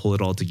kind of pull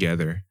it all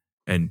together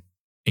and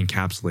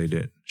encapsulate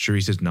it.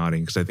 Sharice is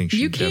nodding because I think she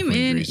You came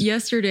in agrees.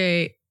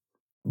 Yesterday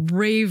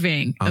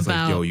raving I was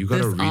about like, yo, you got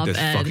to this read this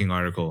op-ed. fucking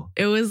article.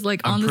 It was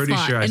like on I'm the pretty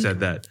spot. sure I And said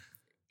that.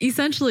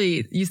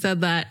 essentially, you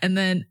said that, and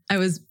then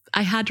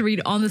I had to read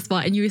it on the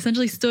spot, and you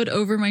essentially stood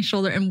over my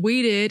shoulder and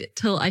waited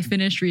till I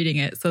finished reading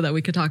it so that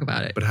we could talk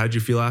about it. But how'd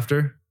you feel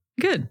after?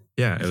 Good.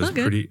 Yeah, it was Felt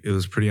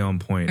good. pretty on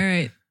point. All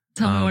right.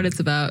 Tell me what it's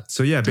about.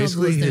 So yeah, Tell the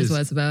basically listeners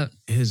what it's about.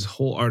 his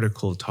whole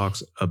article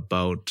talks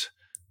about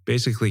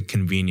basically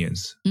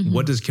convenience. Mhm.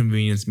 What does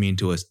convenience mean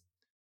to us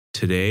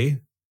today?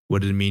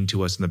 What did it mean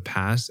to us in the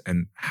past?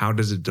 And how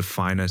does it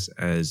define us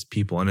as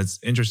people? And it's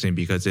interesting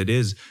because it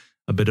is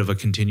a bit of a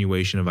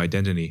continuation of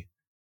identity.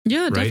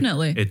 Yeah, right?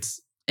 definitely.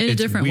 It's in a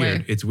different weird.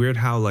 way. It's weird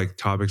how like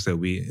topics that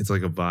it's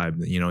like a vibe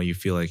that, you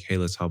feel like, hey,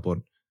 let's talk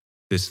about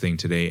this thing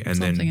today. And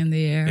Something then in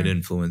the air. it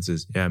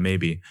influences. Yeah,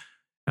 maybe.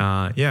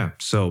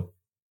 So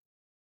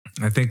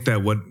I think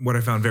that what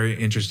I found very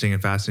interesting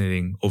and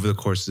fascinating over the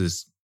course of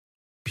this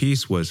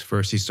piece was,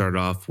 first he started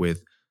off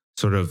with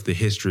sort of the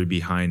history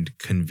behind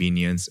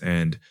convenience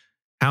and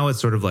how it's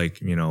sort of like,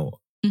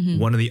 Mhm.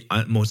 one of the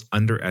most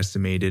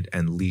underestimated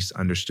and least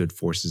understood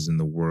forces in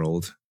the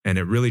world. And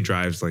it really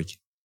drives like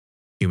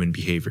human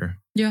behavior.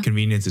 Yeah.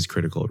 Convenience is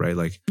critical, right?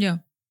 Like, Yeah.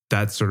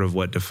 that's sort of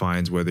what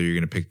defines whether you're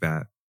going to pick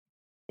that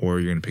or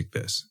you're going to pick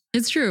this.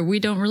 It's true. We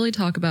don't really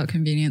talk about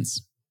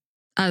convenience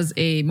as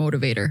a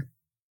motivator.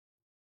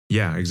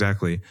 Yeah,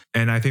 exactly.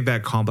 And I think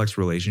that complex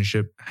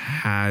relationship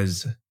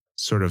has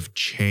sort of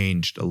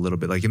changed a little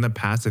bit. Like in the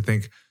past, I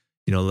think,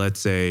 let's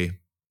say,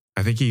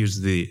 I think he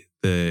used the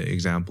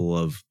example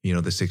of, the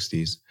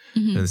 60s.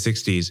 Mhm. In the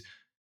 60s,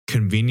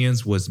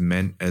 convenience was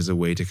meant as a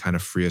way to kind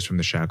of free us from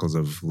the shackles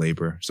of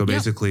labor. So Yeah.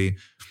 basically,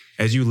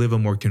 as you live a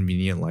more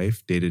convenient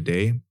life day to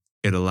day,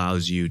 it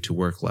allows you to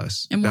work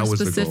less. And more that was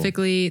the goal.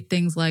 specifically,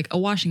 things like a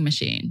washing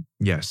machine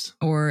Yes.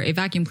 or a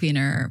vacuum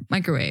cleaner,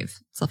 microwave,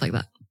 stuff like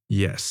that.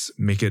 Yes,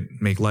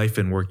 make life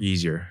and work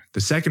easier.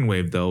 The second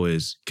wave, though,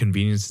 is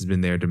convenience has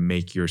been there to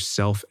make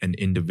yourself and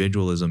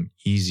individualism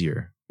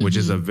easier, which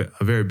is a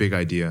very big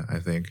idea, I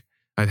think.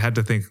 I had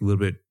to think a little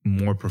bit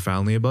more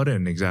profoundly about it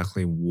and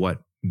exactly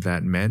what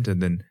that meant.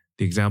 And then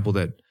the example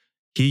that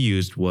he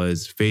used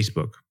was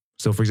Facebook.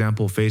 So for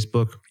example,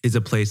 Facebook is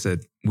a place that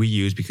we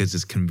use because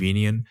it's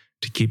convenient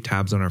to keep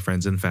tabs on our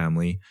friends and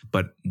family.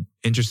 But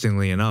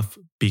interestingly enough,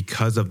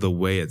 because of the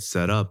way it's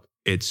set up,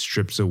 it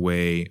strips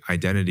away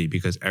identity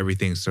because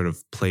everything's sort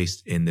of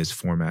placed in this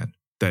format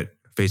that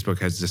Facebook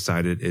has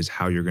decided is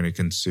how you're going to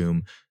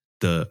consume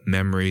the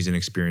memories and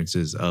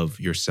experiences of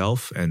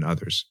yourself and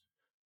others.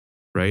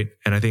 Right.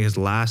 And I think his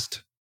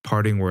last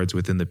parting words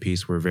within the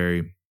piece were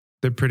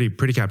they're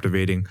pretty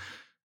captivating.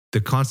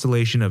 The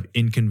constellation of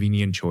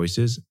inconvenient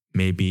choices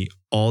may be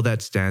all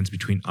that stands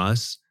between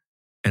us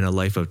and a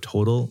life of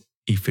total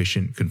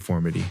efficient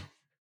conformity.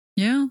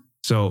 Yeah.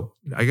 So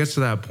I guess to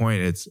that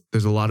point,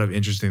 there's a lot of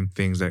interesting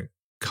things that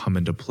come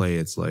into play.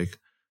 It's like,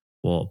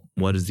 well,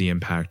 what is the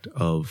impact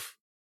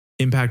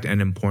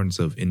and importance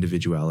of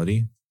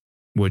individuality,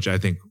 which I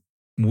think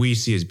we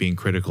see as being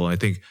critical. I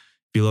think if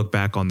you look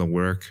back on the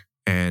work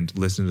and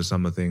listen to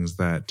some of the things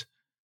that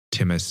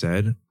Tim has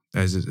said,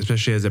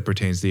 especially as it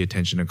pertains to the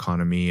attention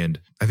economy, and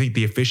I think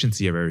the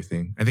efficiency of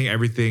everything. I think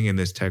everything in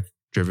this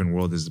tech-driven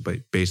world is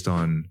based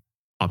on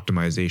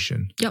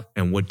optimization. Yep.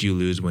 And what do you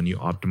lose when you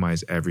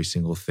optimize every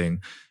single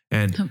thing?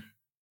 And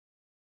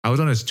I was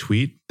on his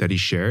tweet that he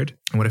shared,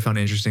 and what I found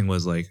interesting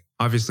was like,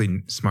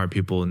 obviously smart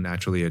people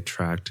naturally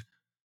attract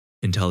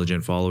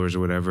intelligent followers or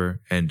whatever.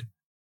 And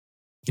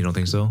you don't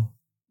think so?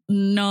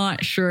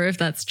 Not sure if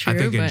that's true. I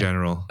think in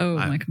general.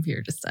 My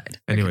computer just died.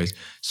 Anyways,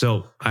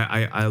 so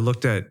I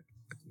looked at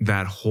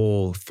that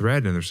whole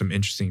thread and there's some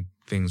interesting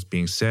things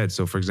being said.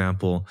 So for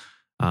example,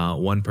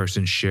 one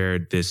person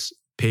shared this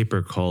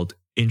paper called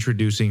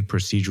Introducing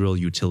Procedural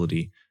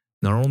Utility.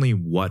 Not only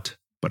what,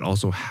 but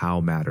also how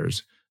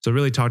matters. So it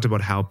really talked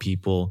about how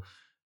people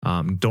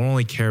don't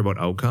only care about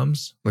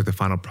outcomes, like the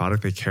final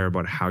product, they care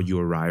about how you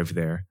arrive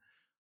there.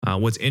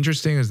 What's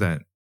interesting is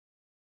that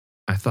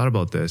I thought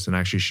about this and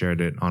actually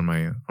shared it on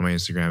my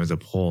Instagram as a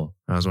poll.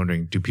 And I was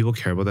wondering, do people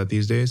care about that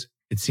these days?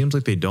 It seems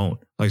like they don't.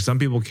 Like some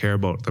people care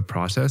about the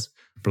process,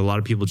 but a lot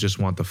of people just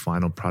want the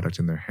final product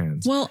in their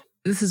hands. Well,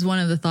 this is one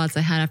of the thoughts I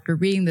had after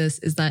reading this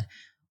is that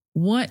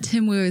what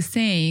Tim Wu is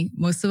saying,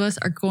 most of us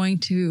are going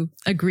to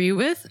agree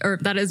with, or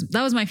that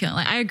was my feeling.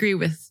 Like I agree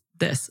with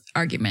this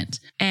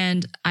argument.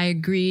 And I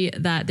agree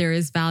that there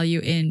is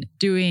value in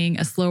doing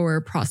a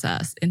slower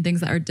process in things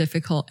that are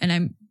difficult. And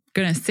I'm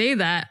going to say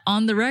that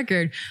on the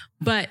record,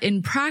 but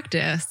in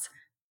practice,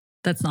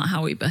 that's not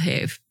how we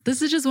behave.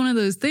 This is just one of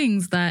those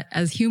things that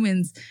as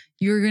humans,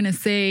 you're going to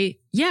say,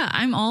 yeah,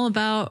 I'm all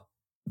about,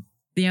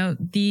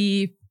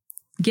 the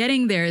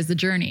getting there is the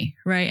journey,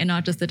 right? And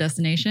not just the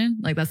destination.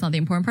 Like that's not the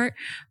important part.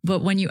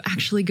 But when you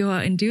actually go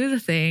out and do the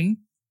thing,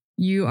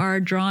 you are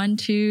drawn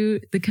to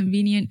the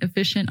convenient,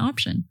 efficient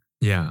option.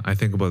 Yeah, I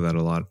think about that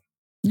a lot.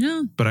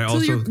 Yeah. But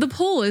the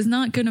poll is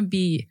not going to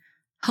be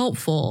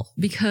helpful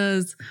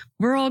because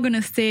we're all going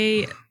to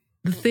say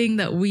the thing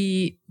that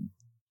we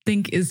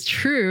think is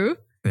true.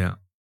 Yeah.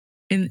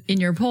 In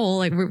your poll,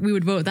 like we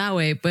would vote that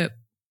way, but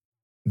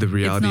the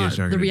reality is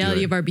not the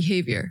reality of our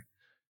behavior.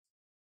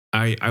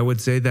 I would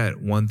say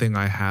that one thing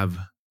I have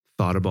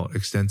thought about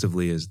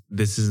extensively is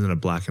this isn't a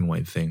black and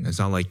white thing. It's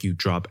not like you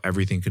drop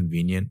everything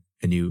convenient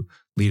and you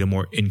lead a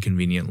more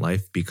inconvenient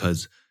life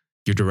because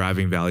you're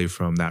deriving value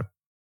from that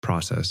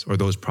process or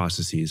those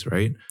processes,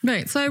 right?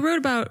 Right. So I wrote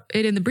about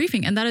it in the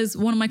briefing, and that is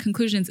one of my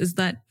conclusions is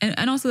that,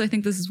 and also I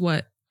think this is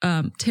what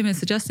Tim is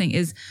suggesting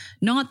is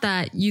not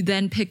that you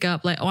then pick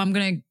up like, oh, I'm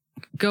going to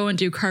go and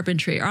do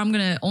carpentry, or I'm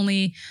going to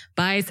only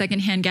buy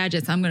secondhand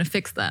gadgets. I'm going to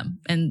fix them.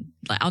 And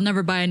like, I'll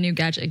never buy a new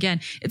gadget again.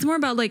 It's more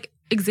about like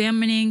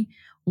examining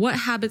what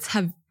habits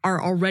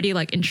are already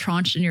like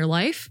entrenched in your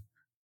life.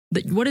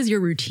 What is your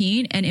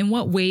routine, and in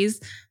what ways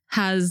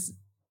has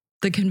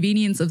the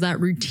convenience of that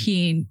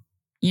routine,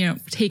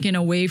 taken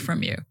away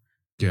from you?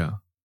 Yeah.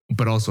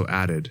 But also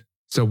added.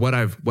 So what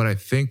I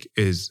think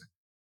is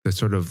the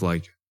sort of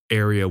like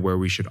area where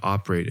we should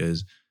operate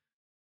is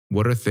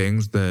what are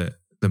things that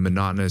the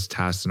monotonous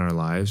tasks in our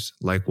lives,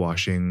 like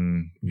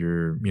washing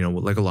your,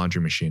 like a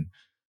laundry machine,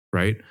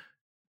 right?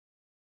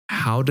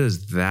 How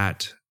does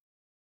that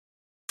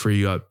free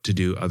you up to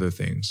do other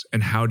things?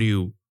 And how do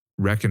you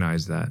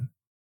recognize that?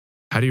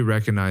 How do you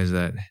recognize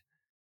that,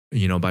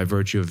 by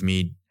virtue of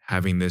me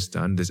having this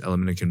done, this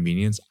element of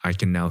convenience, I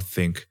can now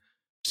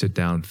sit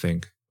down,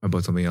 think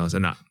about something else.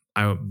 And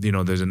I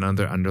there's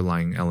another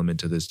underlying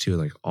element to this too.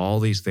 Like all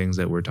these things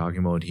that we're talking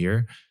about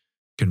here,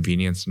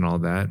 convenience and all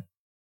that,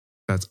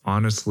 that's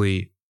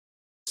honestly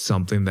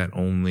something that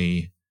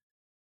only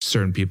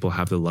certain people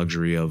have the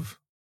luxury of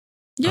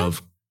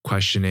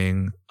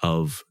questioning,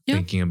 of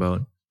thinking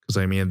about. Because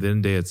at the end of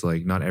the day, it's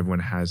like not everyone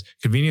has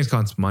convenience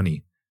costs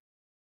money,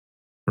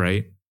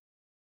 right?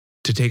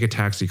 To take a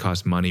taxi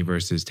costs money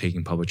versus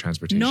taking public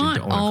transportation.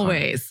 Not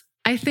always.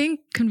 I think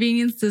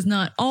convenience does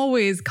not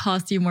always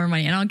cost you more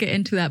money. And I'll get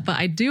into that. But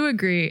I do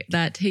agree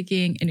that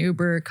taking an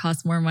Uber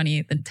costs more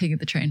money than taking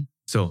the train.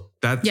 So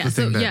that's the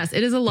thing. Yes,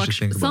 it is a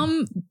luxury.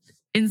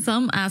 In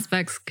some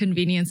aspects,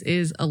 convenience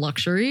is a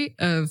luxury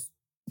of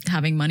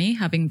having money,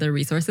 having the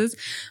resources.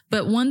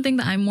 But one thing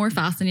that I'm more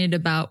fascinated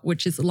about,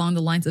 which is along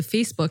the lines of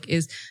Facebook,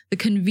 is the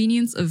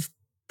convenience of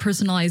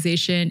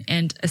personalization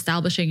and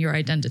establishing your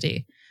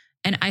identity.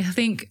 And I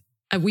think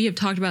we have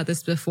talked about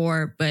this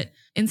before, but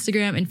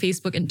Instagram and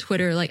Facebook and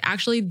Twitter, like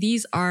actually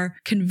these are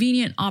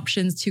convenient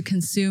options to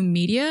consume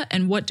media.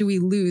 And what do we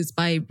lose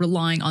by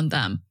relying on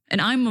them?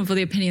 And I'm of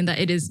the opinion that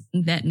it is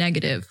net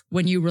negative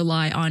when you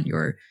rely on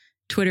your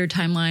Twitter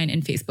timeline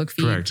and Facebook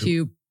feed Correct.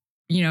 to,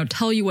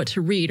 tell you what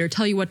to read or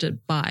tell you what to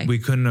buy. We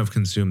couldn't have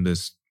consumed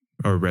this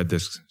or read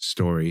this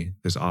story,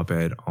 this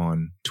op-ed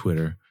on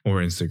Twitter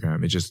or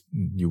Instagram. It just,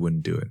 you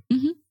wouldn't do it.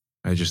 Mm-hmm.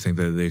 I just think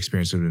that the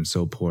experience would have been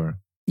so poor.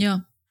 Yeah.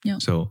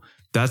 So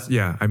that's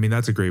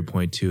a great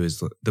point too,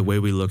 is the way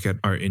we look at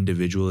our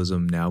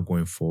individualism now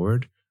going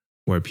forward,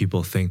 where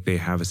people think they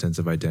have a sense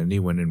of identity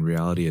when in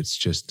reality, it's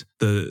just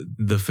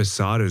the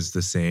facade is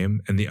the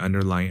same and the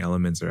underlying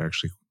elements are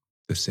actually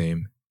the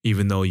same,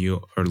 even though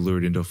you are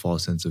lured into a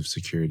false sense of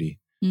security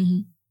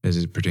as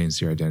it pertains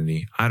to your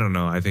identity. I don't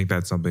know. I think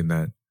that's something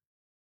that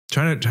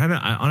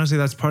honestly,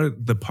 that's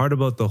the part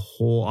about the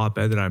whole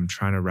op-ed that I'm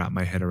trying to wrap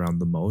my head around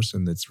the most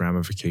and its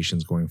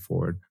ramifications going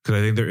forward. Because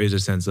I think there is a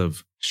sense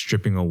of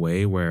stripping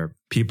away where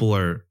people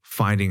are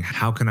finding,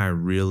 how can I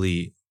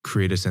really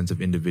create a sense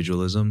of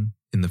individualism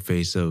in the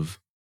face of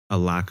a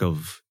lack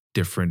of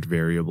different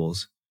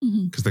variables?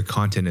 Because the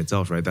content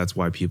itself, right? That's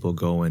why people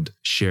go and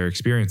share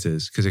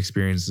experiences, because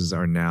experiences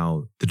are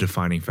now the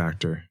defining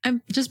factor.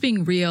 I'm just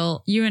being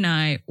real. You and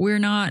I, we're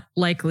not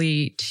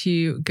likely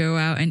to go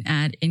out and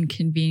add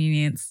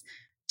inconvenience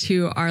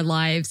to our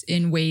lives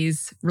in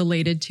ways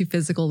related to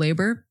physical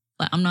labor.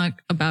 I'm not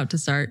about to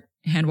start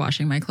hand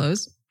washing my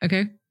clothes.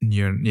 Okay.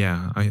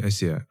 Yeah, I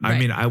see it. Right. I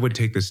mean, I would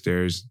take the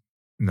stairs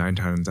 9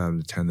 times out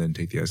of 10, then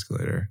take the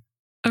escalator.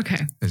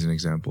 Okay. As an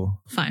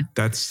example. Fine.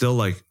 That's still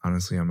like,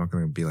 honestly, I'm not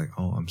going to be like,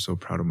 oh, I'm so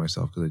proud of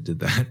myself because I did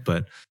that.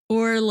 But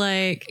or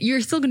like, you're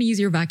still going to use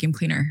your vacuum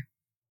cleaner.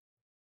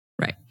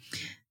 Right.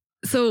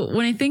 So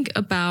when I think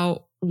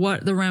about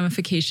what the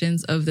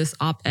ramifications of this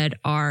op-ed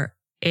are,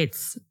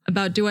 it's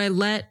about, do I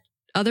let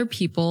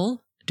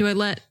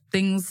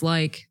things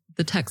like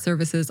the tech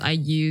services I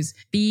use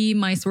be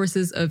my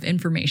sources of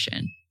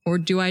information? Or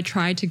do I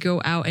try to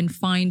go out and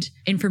find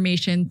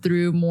information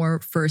through more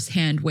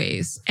firsthand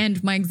ways?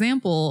 And my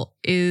example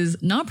is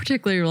not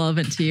particularly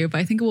relevant to you, but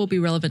I think it will be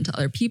relevant to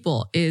other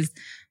people, is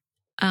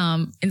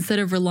instead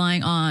of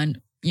relying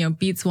on,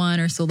 Beats One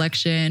or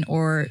Selection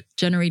or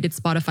generated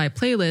Spotify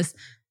playlists,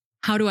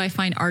 how do I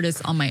find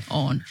artists on my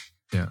own?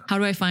 Yeah. How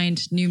do I find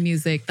new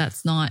music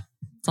that's not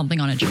something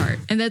on a chart?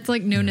 And that's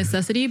like no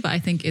necessity, but I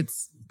think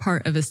it's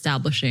part of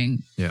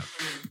establishing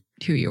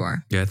who you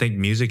are. Yeah, I think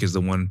music is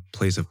the one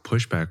place of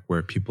pushback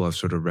where people have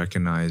sort of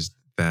recognized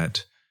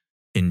that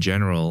in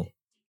general,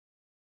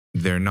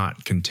 they're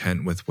not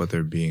content with what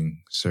they're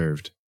being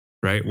served,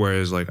 right?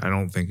 Whereas like, I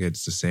don't think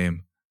it's the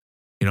same.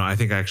 I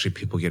think actually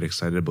people get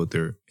excited about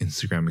their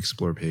Instagram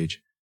Explore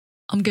page.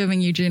 I'm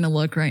giving Eugene a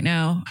look right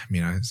now. I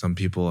mean, some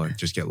people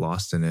just get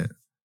lost in it.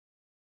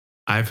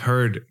 I've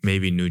heard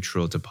maybe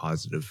neutral to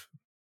positive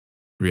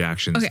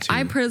reactions.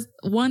 Okay,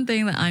 one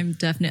thing that I'm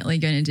definitely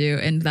going to do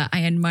and that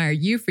I admire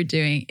you for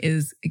doing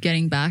is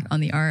getting back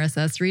on the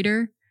RSS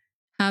reader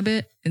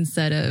habit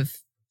instead of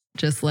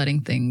just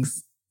letting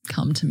things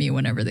come to me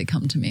whenever they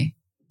come to me.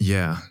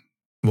 Yeah.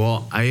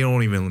 Well, I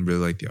don't even really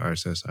like the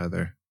RSS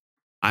either.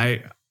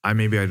 I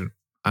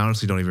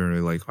honestly don't even really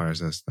like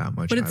RSS that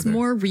much. But it's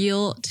more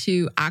real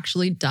to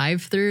actually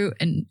dive through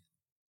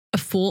a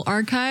full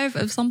archive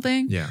of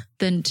something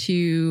than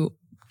to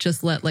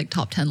just let like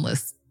top 10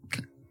 lists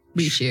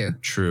reach you.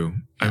 True.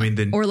 I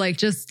mean, or like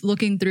just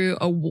looking through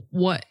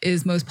what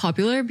is most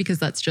popular, because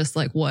that's just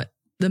like what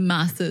the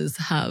masses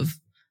have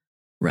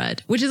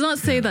read, which is not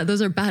to say that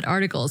those are bad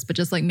articles, but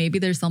just like maybe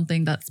there's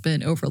something that's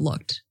been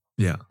overlooked.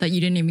 Yeah. That you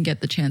didn't even get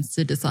the chance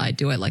to decide,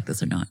 do I like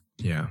this or not?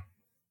 Yeah.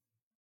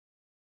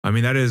 I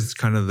mean, that is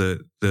kind of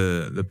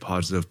the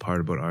positive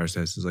part about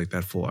RSS is like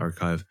that full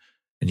archive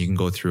and you can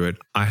go through it.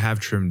 I have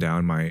trimmed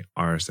down my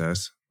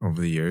RSS over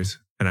the years.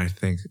 And I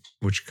think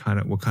what kind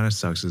of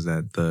sucks is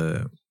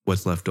that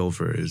what's left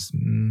over is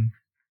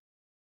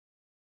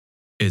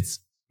it's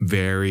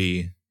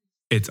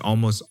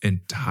almost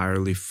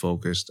entirely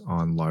focused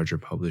on larger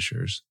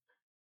publishers,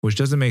 which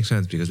doesn't make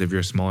sense because if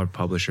you're a smaller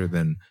publisher,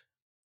 then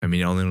I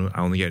mean,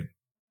 I only get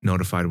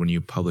notified when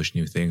you publish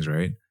new things,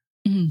 right?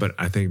 Mm-hmm. But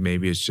I think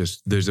maybe it's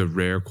just there's a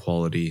rare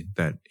quality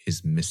that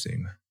is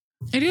missing.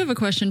 I do have a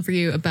question for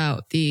you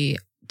about the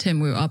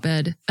Tim Wu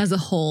op-ed as a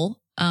whole.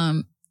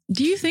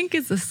 Do you think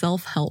it's a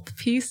self-help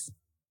piece?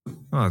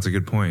 Oh, that's a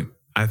good point.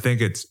 I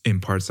think it's in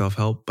part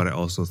self-help, but I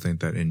also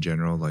think that in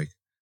general, like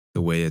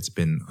the way it's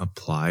been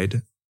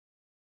applied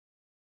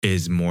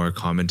is more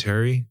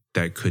commentary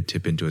that could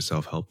tip into a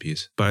self-help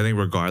piece. But I think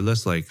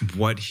regardless, like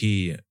what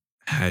he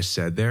has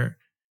said there,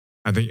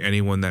 I think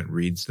anyone that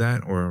reads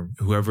that or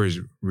whoever is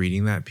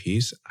reading that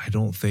piece, I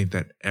don't think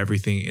that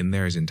everything in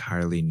there is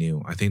entirely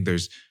new. I think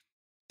there's,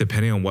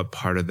 depending on what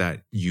part of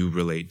that you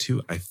relate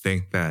to, I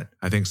think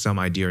some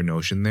idea or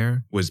notion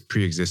there was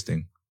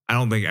pre-existing. I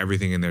don't think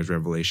everything in there is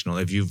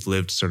revelational. If you've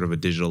lived sort of a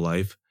digital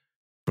life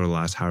for the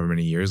last however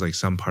many years, like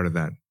some part of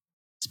that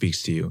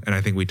speaks to you. And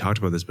I think we talked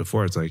about this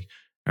before. It's like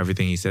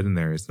everything he said in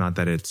there, it's not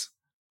that it's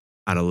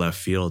out of left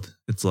field.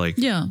 It's like,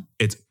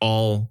 it's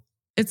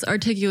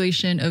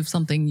articulation of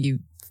something you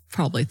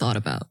probably thought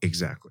about.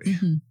 Exactly.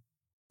 Mm-hmm.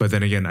 But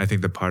then again, I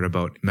think the part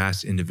about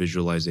mass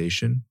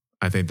individualization,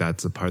 I think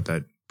that's the part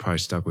that probably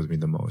stuck with me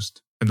the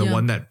most. And the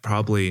one that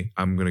probably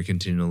I'm going to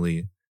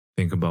continually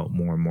think about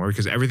more and more,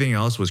 because everything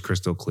else was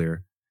crystal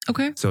clear.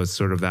 Okay. So it's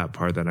sort of that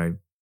part that I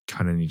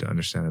kind of need to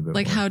understand a bit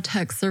like more. How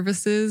tech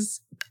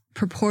services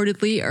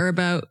purportedly are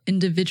about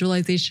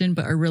individualization,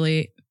 but are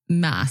really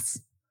mass.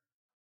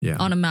 Yeah.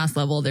 On a mass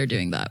level, they're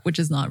doing that, which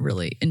is not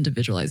really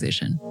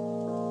individualization.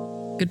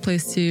 Good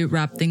place to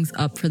wrap things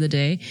up for the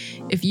day.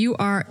 If you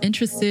are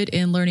interested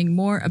in learning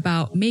more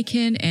about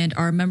Maekan and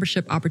our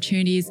membership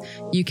opportunities,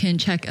 you can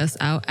check us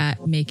out at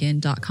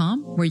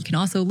maekan.com, where you can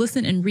also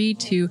listen and read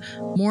to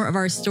more of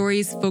our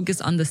stories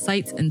focused on the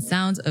sights and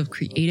sounds of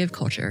creative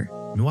culture.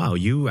 Wow,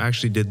 you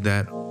actually did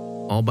that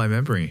all by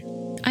memory.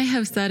 I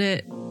have said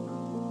it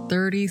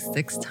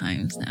 36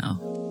 times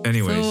now.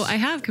 Anyways. So I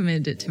have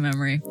committed it to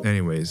memory.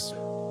 Anyways,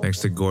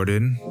 thanks to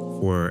Gordon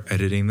for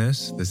editing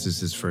this. This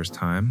is his first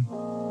time.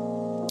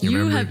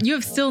 You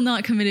have still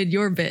not committed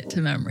your bit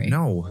to memory.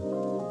 No.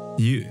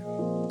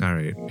 All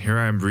right. Here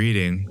I am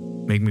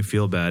reading. Make me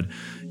feel bad.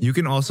 You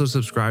can also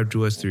subscribe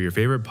to us through your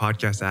favorite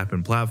podcast app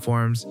and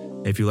platforms.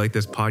 If you like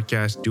this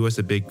podcast, do us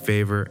a big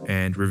favor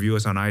and review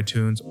us on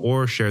iTunes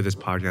or share this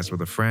podcast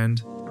with a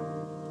friend.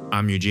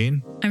 I'm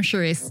Eugene. I'm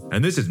Charisse.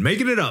 And this is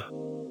Making It Up.